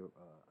that in your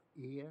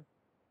ear.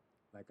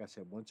 Like I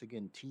said, once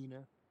again,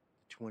 Tina,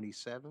 the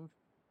 27th.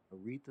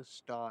 Aretha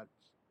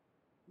starts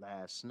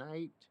last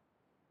night.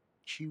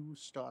 Q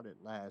started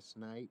last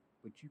night,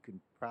 but you can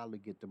probably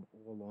get them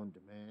all on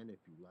demand if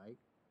you like.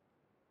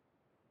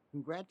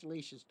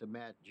 Congratulations to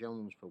Matt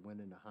Jones for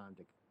winning the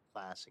Honda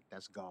Classic.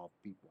 That's golf,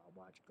 people. I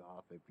watch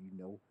golf. If you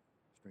know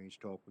Strange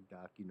Talk with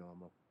Doc, you know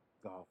I'm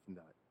a golf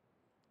nut.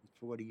 He's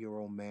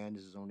 40-year-old man.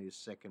 This is only his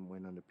second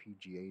win on the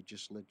PGA.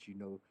 Just let you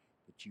know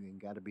that you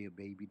ain't got to be a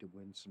baby to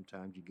win.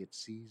 Sometimes you get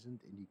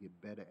seasoned and you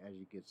get better as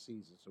you get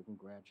seasoned. So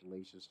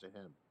congratulations to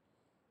him.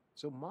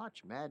 So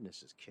March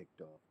Madness is kicked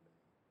off, man.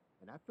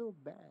 And I feel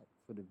bad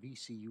for the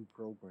VCU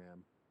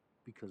program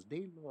because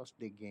they lost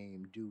their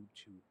game due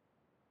to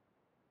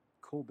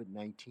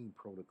COVID-19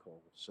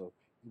 protocol. So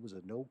it was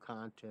a no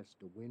contest.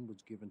 The win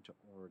was given to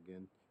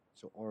Oregon.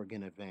 So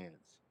Oregon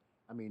advanced.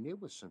 I mean, there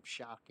was some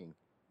shocking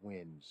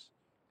wins.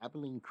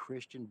 Abilene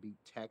Christian beat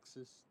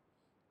Texas.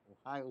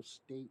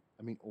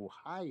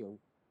 Ohio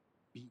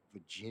beat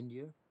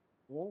Virginia.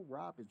 Oral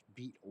Roberts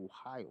beat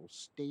Ohio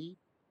State,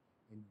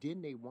 and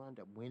then they wound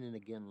up winning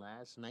again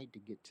last night to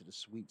get to the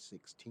Sweet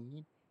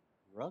 16.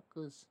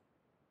 Rutgers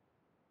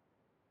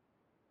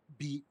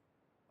beat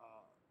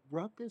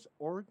Rutgers,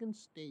 Oregon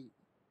State,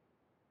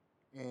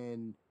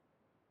 and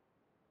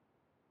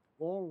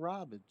Oral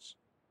Roberts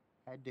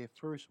had their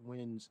first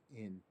wins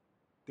in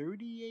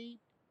 38,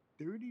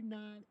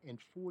 39, and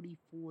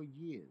 44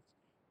 years.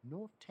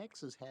 North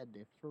Texas had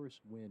their first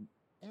win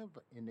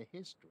ever in the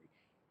history.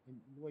 And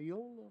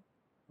Loyola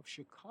of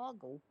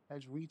Chicago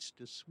has reached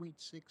the Sweet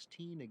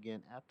 16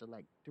 again after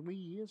like 3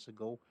 years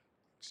ago,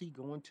 actually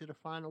going to the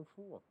Final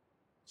Four.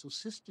 So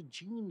Sister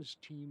Jean's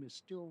team is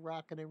still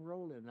rocking and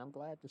rolling. And I'm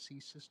glad to see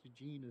Sister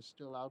Jean is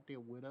still out there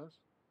with us.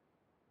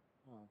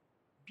 Uh,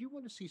 if you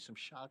want to see some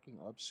shocking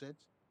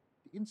upsets,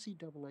 the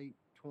NCAA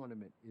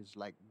tournament is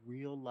like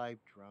real life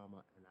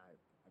drama, and I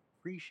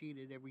appreciate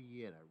it every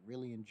year, and I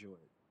really enjoy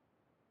it.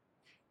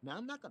 Now,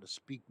 I'm not going to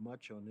speak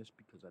much on this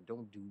because I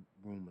don't do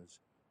rumors,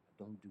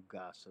 I don't do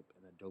gossip,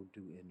 and I don't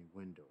do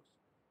innuendos.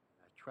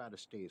 And I try to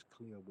stay as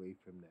clear away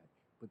from that.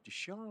 But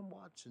Deshaun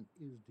Watson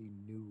is the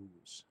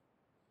news.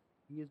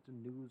 He is the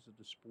news of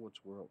the sports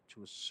world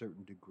to a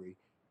certain degree.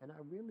 And I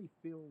really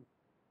feel,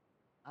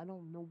 I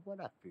don't know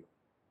what I feel.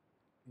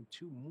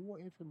 Until more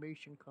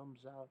information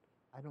comes out,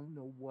 I don't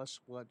know what's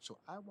what, so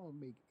I won't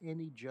make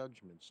any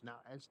judgments. Now,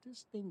 as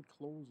this thing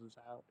closes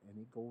out and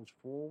it goes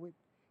forward,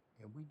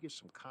 and we get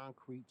some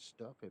concrete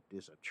stuff, if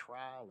there's a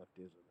trial, if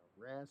there's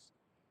an arrest,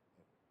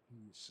 if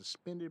he's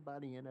suspended by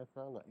the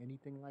NFL or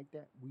anything like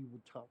that, we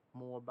will talk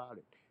more about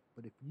it.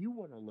 But if you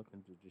want to look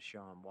into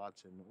Deshaun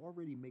Watson and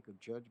already make a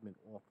judgment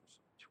off of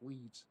some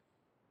tweets,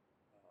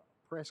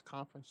 press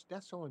conference,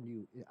 that's on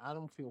you. I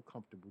don't feel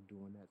comfortable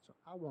doing that, so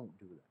I won't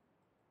do that.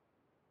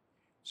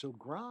 So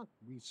Gronk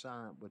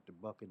re-signed with the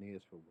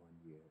Buccaneers for 1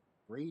 year.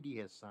 Brady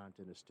has signed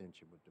an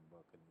extension with the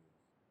Buccaneers.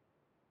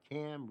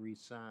 Cam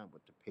re-signed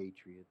with the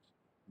Patriots.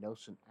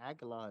 Nelson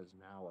Aguilar is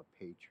now a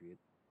Patriot.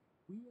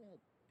 We had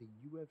the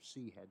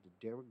UFC had the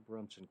Derek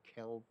Brunson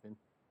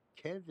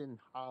Kevin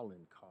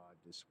Holland card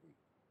this week.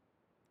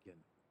 Again,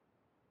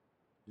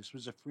 this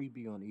was a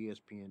freebie on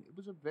ESPN. It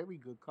was a very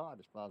good card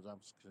as far as I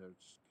was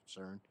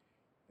concerned.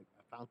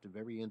 I found it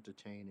very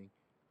entertaining.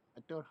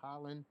 I thought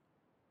Holland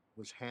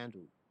was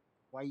handled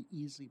quite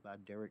easily by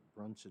Derek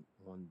Brunson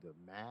on the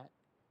mat.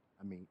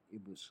 I mean,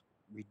 it was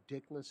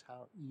ridiculous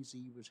how easy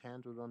he was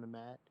handled on the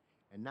mat.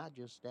 And not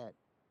just that,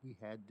 he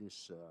had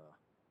this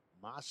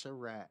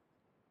Maserat,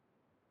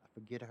 I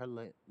forget her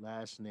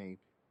last name,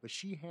 but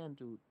she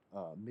handled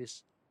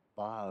Miss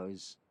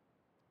Bars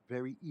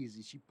very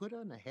easy. She put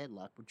her in a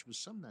headlock, which was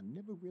something I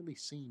never really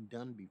seen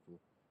done before.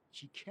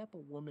 She kept a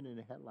woman in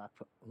a headlock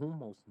for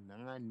almost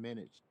 9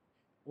 minutes.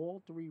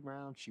 All 3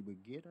 rounds, she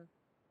would get her,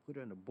 put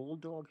her in a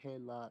bulldog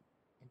headlock,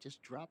 and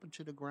just drop her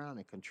to the ground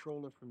and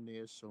control her from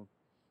there. So,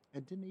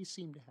 and then they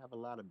seemed to have a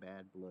lot of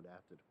bad blood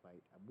after the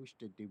fight. I wish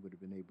that they would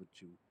have been able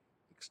to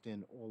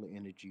extend all the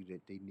energy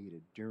that they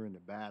needed during the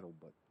battle,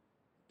 but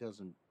it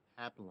doesn't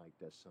happen like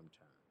that sometimes.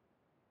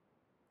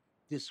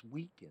 This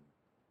weekend,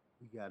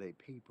 we got a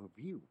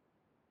pay-per-view.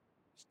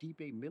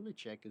 Stipe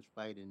Miocic is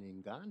fighting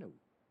Ngannou.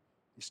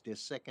 It's their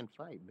second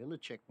fight.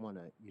 Miocic won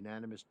a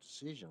unanimous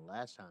decision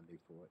last time they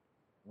fought.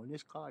 On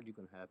this card, you're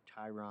going to have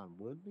Tyron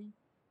Woodley,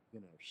 you're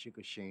going to have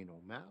Sugar Shane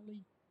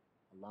O'Malley,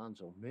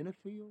 Alonzo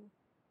Minifield,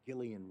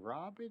 Gillian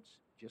Roberts,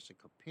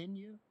 Jessica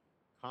Pena,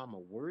 Kama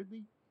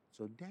Worthy.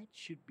 So that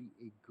should be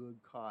a good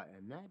card,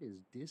 and that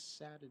is this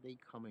Saturday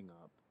coming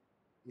up.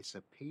 It's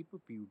a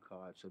pay-per-view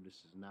card, so this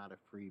is not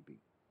a freebie.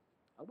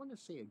 I want to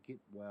say a get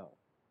well.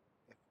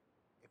 If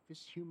if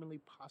it's humanly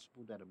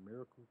possible that a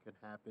miracle can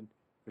happen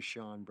for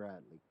Sean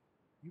Bradley.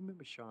 You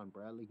remember Sean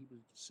Bradley? He was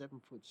the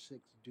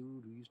 7'6"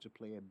 dude who used to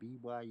play at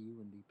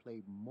BYU and he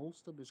played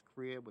most of his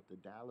career with the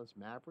Dallas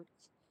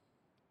Mavericks.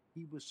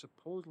 He was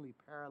supposedly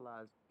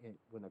paralyzed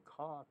when a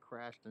car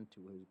crashed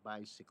into his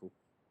bicycle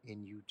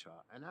in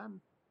Utah. And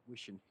I'm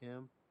wishing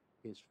him,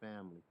 his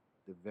family,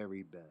 the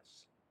very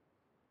best.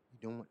 You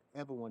don't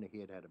ever want to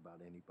hear that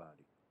about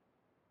anybody.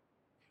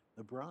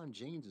 LeBron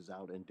James is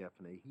out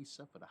indefinitely. He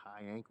suffered a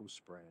high ankle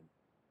sprain.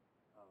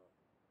 Uh,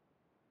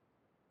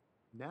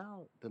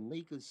 Now the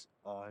Lakers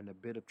are in a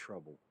bit of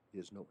trouble.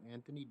 There's no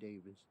Anthony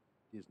Davis,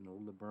 there's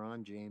no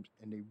LeBron James,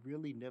 and they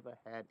really never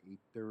had a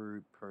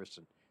third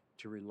person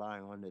to rely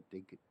on that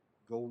they could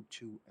go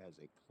to as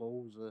a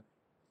closer, as a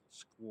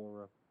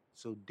scorer.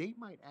 So they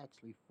might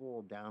actually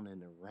fall down in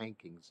the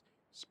rankings,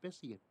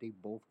 especially if they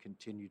both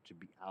continue to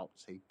be out,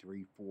 say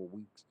 3, 4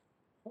 weeks.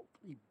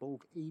 Hopefully,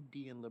 both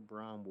AD and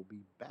LeBron will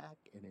be back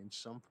and in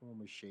some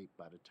form of shape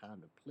by the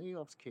time the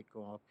playoffs kick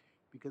off.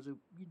 Because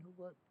you know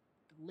what,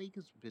 the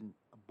Lakers have been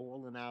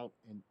balling out,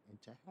 and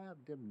to have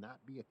them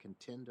not be a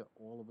contender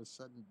all of a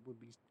sudden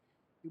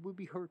would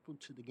be hurtful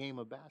to the game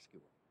of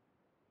basketball.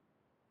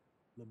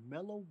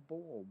 LaMelo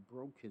Ball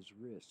broke his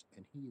wrist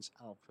and he is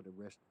out for the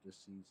rest of the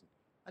season.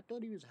 I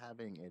thought he was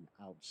having an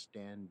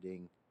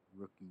outstanding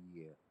rookie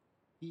year.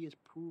 He has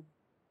proved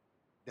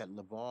that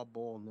LeVar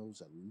Ball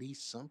knows at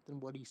least something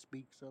what he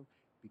speaks of.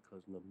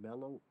 because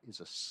LaMelo is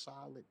a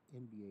solid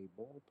NBA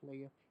ball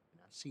player,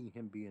 and I've seen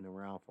him being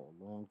around for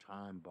a long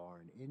time,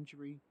 barring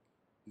injury.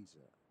 He's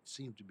a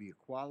seems to be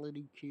a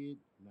quality kid,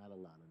 not a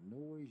lot of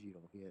noise. You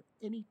don't hear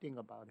anything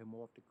about him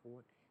off the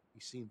court. He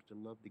seems to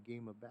love the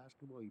game of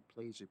basketball. He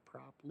plays it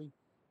properly.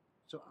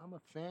 So I'm a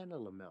fan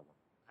of LaMelo.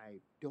 I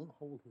don't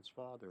hold his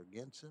father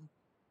against him.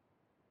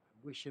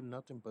 I wish him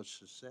nothing but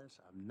success.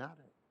 I'm not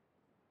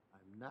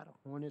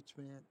a Hornets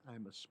fan.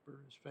 I'm a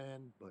Spurs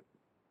fan, but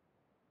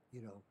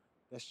you know,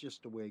 that's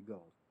just the way it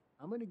goes.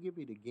 I'm going to give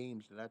you the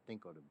games that I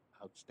think are the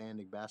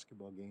outstanding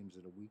basketball games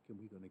of the week, and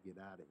we're going to get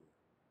out of here.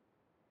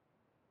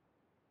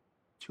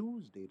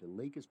 Tuesday, the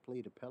Lakers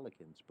play the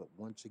Pelicans, but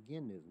once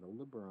again, there's no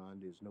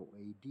LeBron, there's no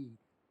AD,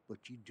 but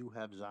you do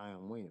have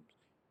Zion Williams.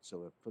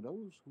 So, if, for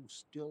those who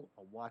still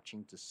are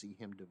watching to see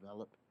him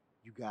develop,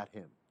 you got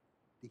him.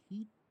 The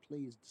Heat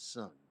plays the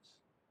Suns.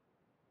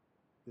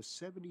 The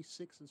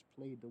 76ers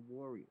play the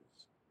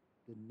Warriors.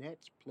 The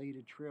Nets play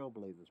the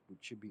Trailblazers, which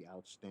should be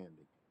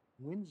outstanding.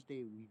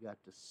 Wednesday, we got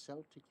the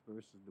Celtics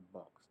versus the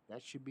Bucks.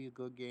 That should be a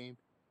good game.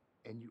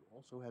 And you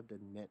also have the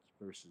Nets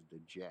versus the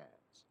Jazz.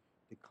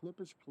 The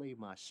Clippers play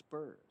my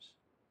Spurs.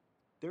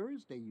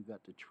 Thursday, you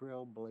got the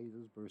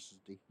Trailblazers versus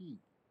the Heat.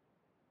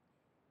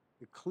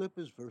 The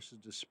Clippers versus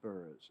the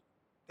Spurs.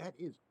 That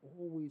is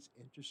always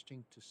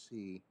interesting to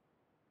see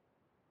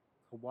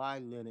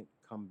Kawhi Leonard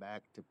come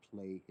back to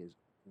play his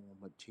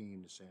former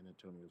team, the San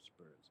Antonio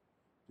Spurs.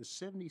 The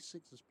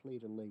 76ers play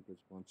the Lakers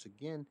once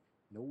again.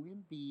 No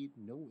Embiid,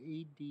 no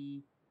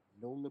AD,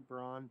 no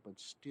LeBron, but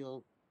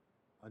still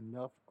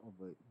enough of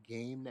a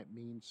game that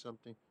means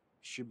something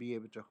should be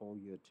able to hold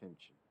your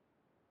attention.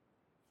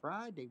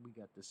 Friday we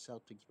got the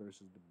Celtics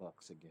versus the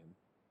Bucks again.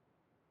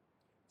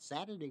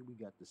 Saturday we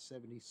got the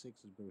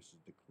 76ers versus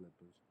the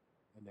Clippers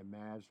and the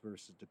Mavs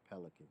versus the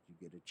Pelicans. You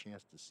get a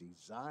chance to see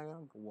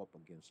Zion go up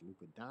against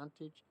Luka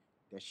Doncic.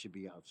 That should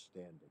be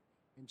outstanding.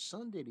 And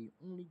Sunday, the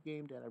only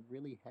game that I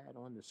really had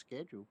on the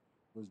schedule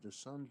was the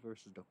Suns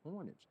versus the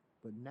Hornets.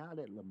 But now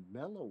that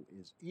LaMelo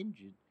is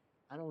injured,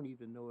 I don't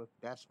even know if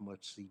that's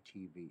much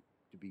CTV,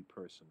 to be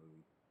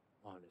personally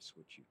honest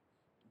with you.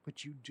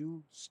 But you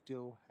do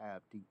still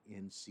have the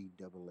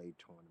NCAA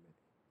tournament.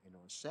 And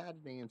on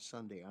Saturday and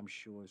Sunday, I'm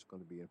sure it's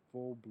going to be in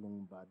full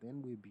bloom. By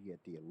then, we'll be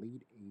at the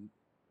Elite Eight.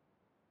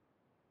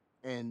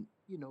 And,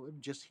 it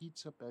just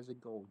heats up as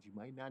it goes. You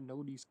might not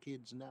know these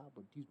kids now,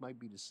 but these might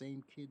be the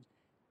same kids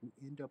who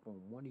end up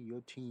on one of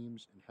your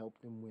teams and help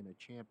them win a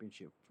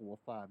championship 4 or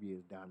 5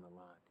 years down the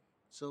line.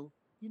 So,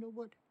 you know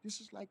what?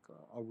 This is like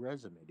a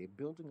resume. They're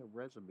building a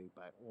resume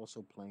by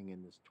also playing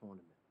in this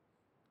tournament.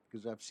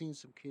 Because I've seen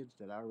some kids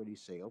that I already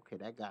say, okay,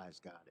 that guy's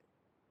got it.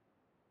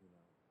 You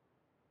know,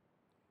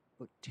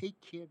 but take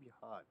care of your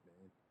heart,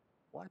 man.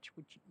 Watch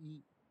what you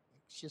eat.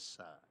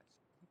 Exercise.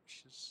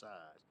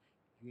 Exercise.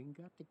 You ain't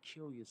got to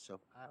kill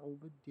yourself. I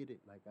overdid it.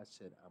 Like I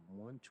said, I'm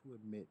one to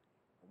admit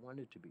I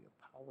wanted to be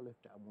a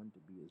powerlifter. I wanted to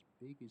be as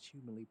big as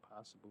humanly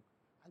possible.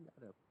 I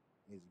got up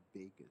as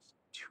big as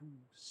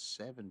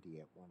 270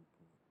 at one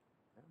point.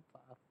 I'm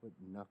 5 foot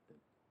nothing.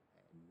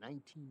 I had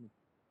 19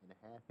 and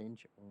a half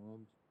inch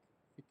arms,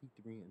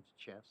 53-inch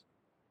chest,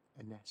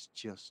 and that's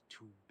just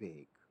too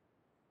big.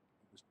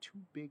 It was too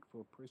big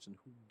for a person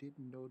who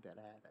didn't know that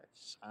I had a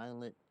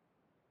silent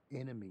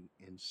enemy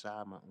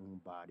inside my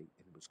own body,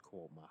 and it was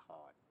called my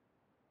heart.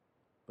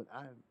 But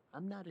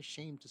I'm not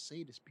ashamed to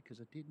say this because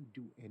I didn't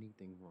do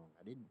anything wrong.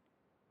 I didn't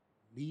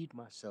lead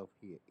myself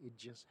here. It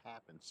just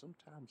happened.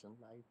 Sometimes in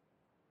life,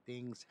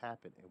 things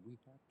happen, and we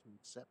have to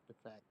accept the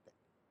fact that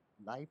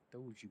life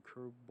throws you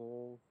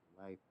curveballs,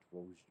 life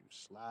throws you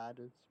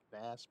sliders,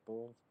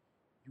 fastballs.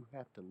 You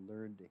have to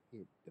learn to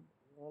hit them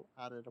all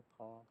out of the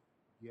park.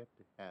 You have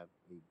to have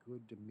a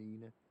good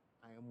demeanor.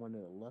 I am one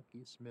of the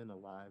luckiest men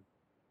alive.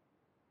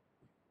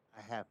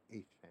 I have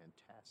a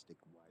fantastic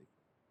wife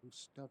who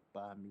stuck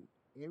by me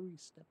every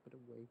step of the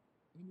way.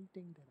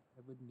 Anything that I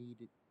ever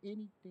needed,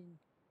 anything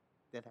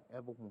that I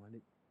ever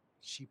wanted,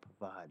 she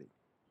provided.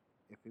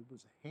 If it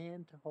was a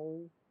hand to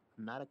hold,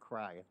 I'm not a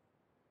crier.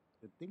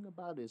 The thing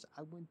about it is,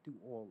 I went through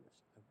all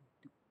this. I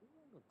went through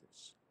all of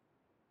this.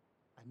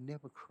 I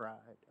never cried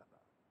about it.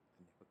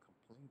 I never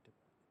complained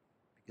about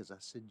it because I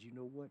said, you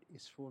know what?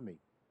 It's for me.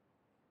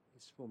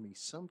 It's for me.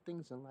 Some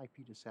things in life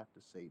you just have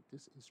to say,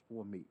 this is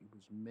for me. It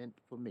was meant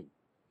for me.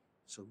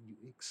 So you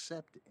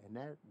accept it, and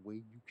that way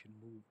you can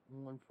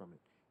move on from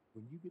it.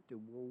 When you get the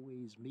woe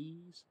is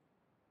me's,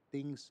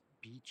 things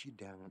beat you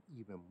down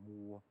even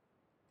more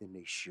than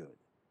they should.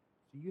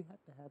 So you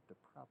have to have the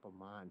proper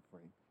mind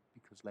frame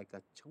because, like I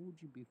told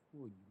you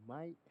before, you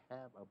might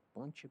have a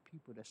bunch of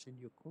people that's in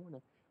your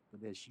corner,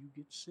 but as you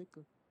get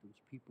sicker, those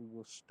people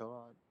will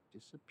start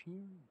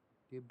disappearing.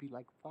 They'll be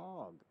like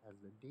fog. As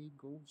the day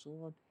goes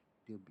on,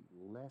 there'll be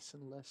less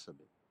and less of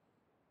it.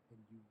 And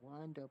you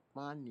wind up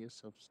finding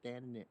yourself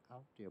standing there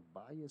out there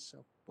by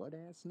yourself, butt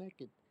ass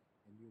naked,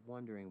 and you're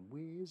wondering,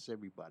 where is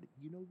everybody?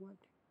 You know what?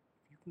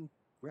 If you can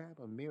grab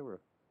a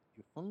mirror,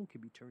 your phone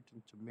can be turned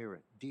into a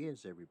mirror.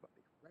 There's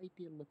everybody right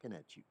there looking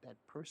at you. That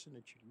person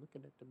that you're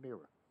looking at the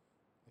mirror.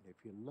 And if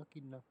you're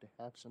lucky enough to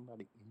have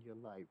somebody in your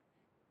life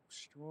who's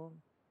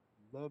strong,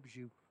 loves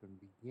you from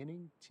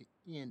beginning to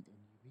end, and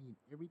you mean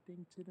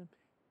everything to them,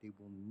 they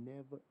will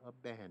never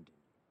abandon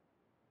you.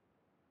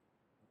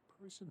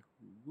 A person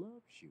who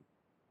loves you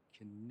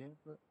can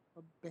never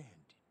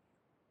abandon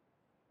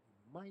you.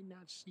 You might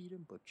not see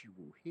them, but you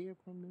will hear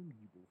from them,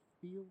 you will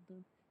feel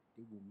them,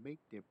 they will make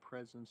their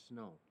presence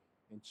known.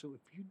 And so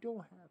if you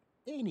don't have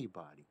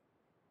anybody,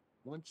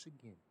 once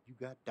again, you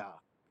got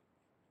Doc.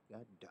 You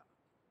got Doc.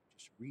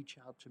 Just reach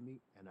out to me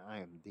and I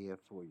am there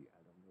for you.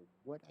 I don't know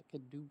what I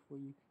can do for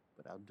you,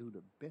 but I'll do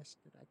the best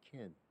that I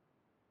can.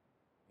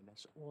 And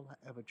that's all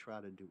I ever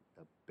try to do,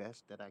 the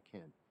best that I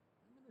can.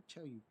 I'm going to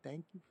tell you,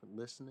 thank you for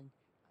listening.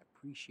 I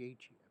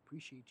appreciate you. I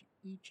appreciate you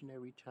each and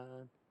every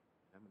time.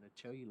 And I'm going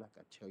to tell you, like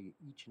I tell you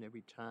each and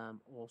every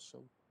time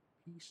also,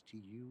 peace to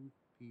you,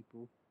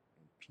 people,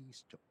 and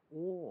peace to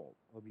all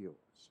of yours.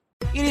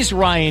 It is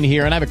Ryan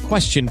here, and I have a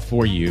question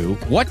for you.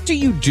 What do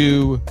you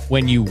do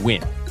when you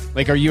win?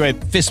 Like, are you a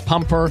fist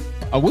pumper,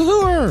 a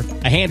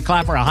woohooer, a hand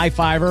clapper, a high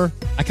fiver?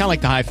 I kind of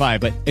like the high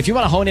five, but if you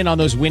want to hone in on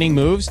those winning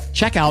moves,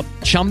 check out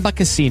Chumba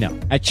Casino.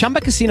 At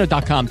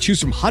ChumbaCasino.com, choose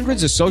from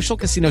hundreds of social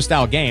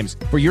casino-style games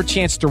for your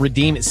chance to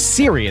redeem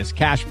serious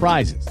cash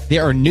prizes.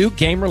 There are new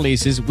game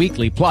releases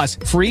weekly, plus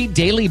free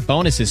daily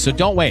bonuses, so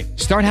don't wait.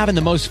 Start having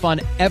the most fun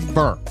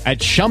ever at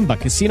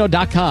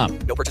ChumbaCasino.com.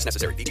 No purchase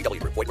necessary.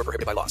 VGW Group. Void where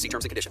prohibited by law. See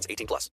terms and conditions. 18+.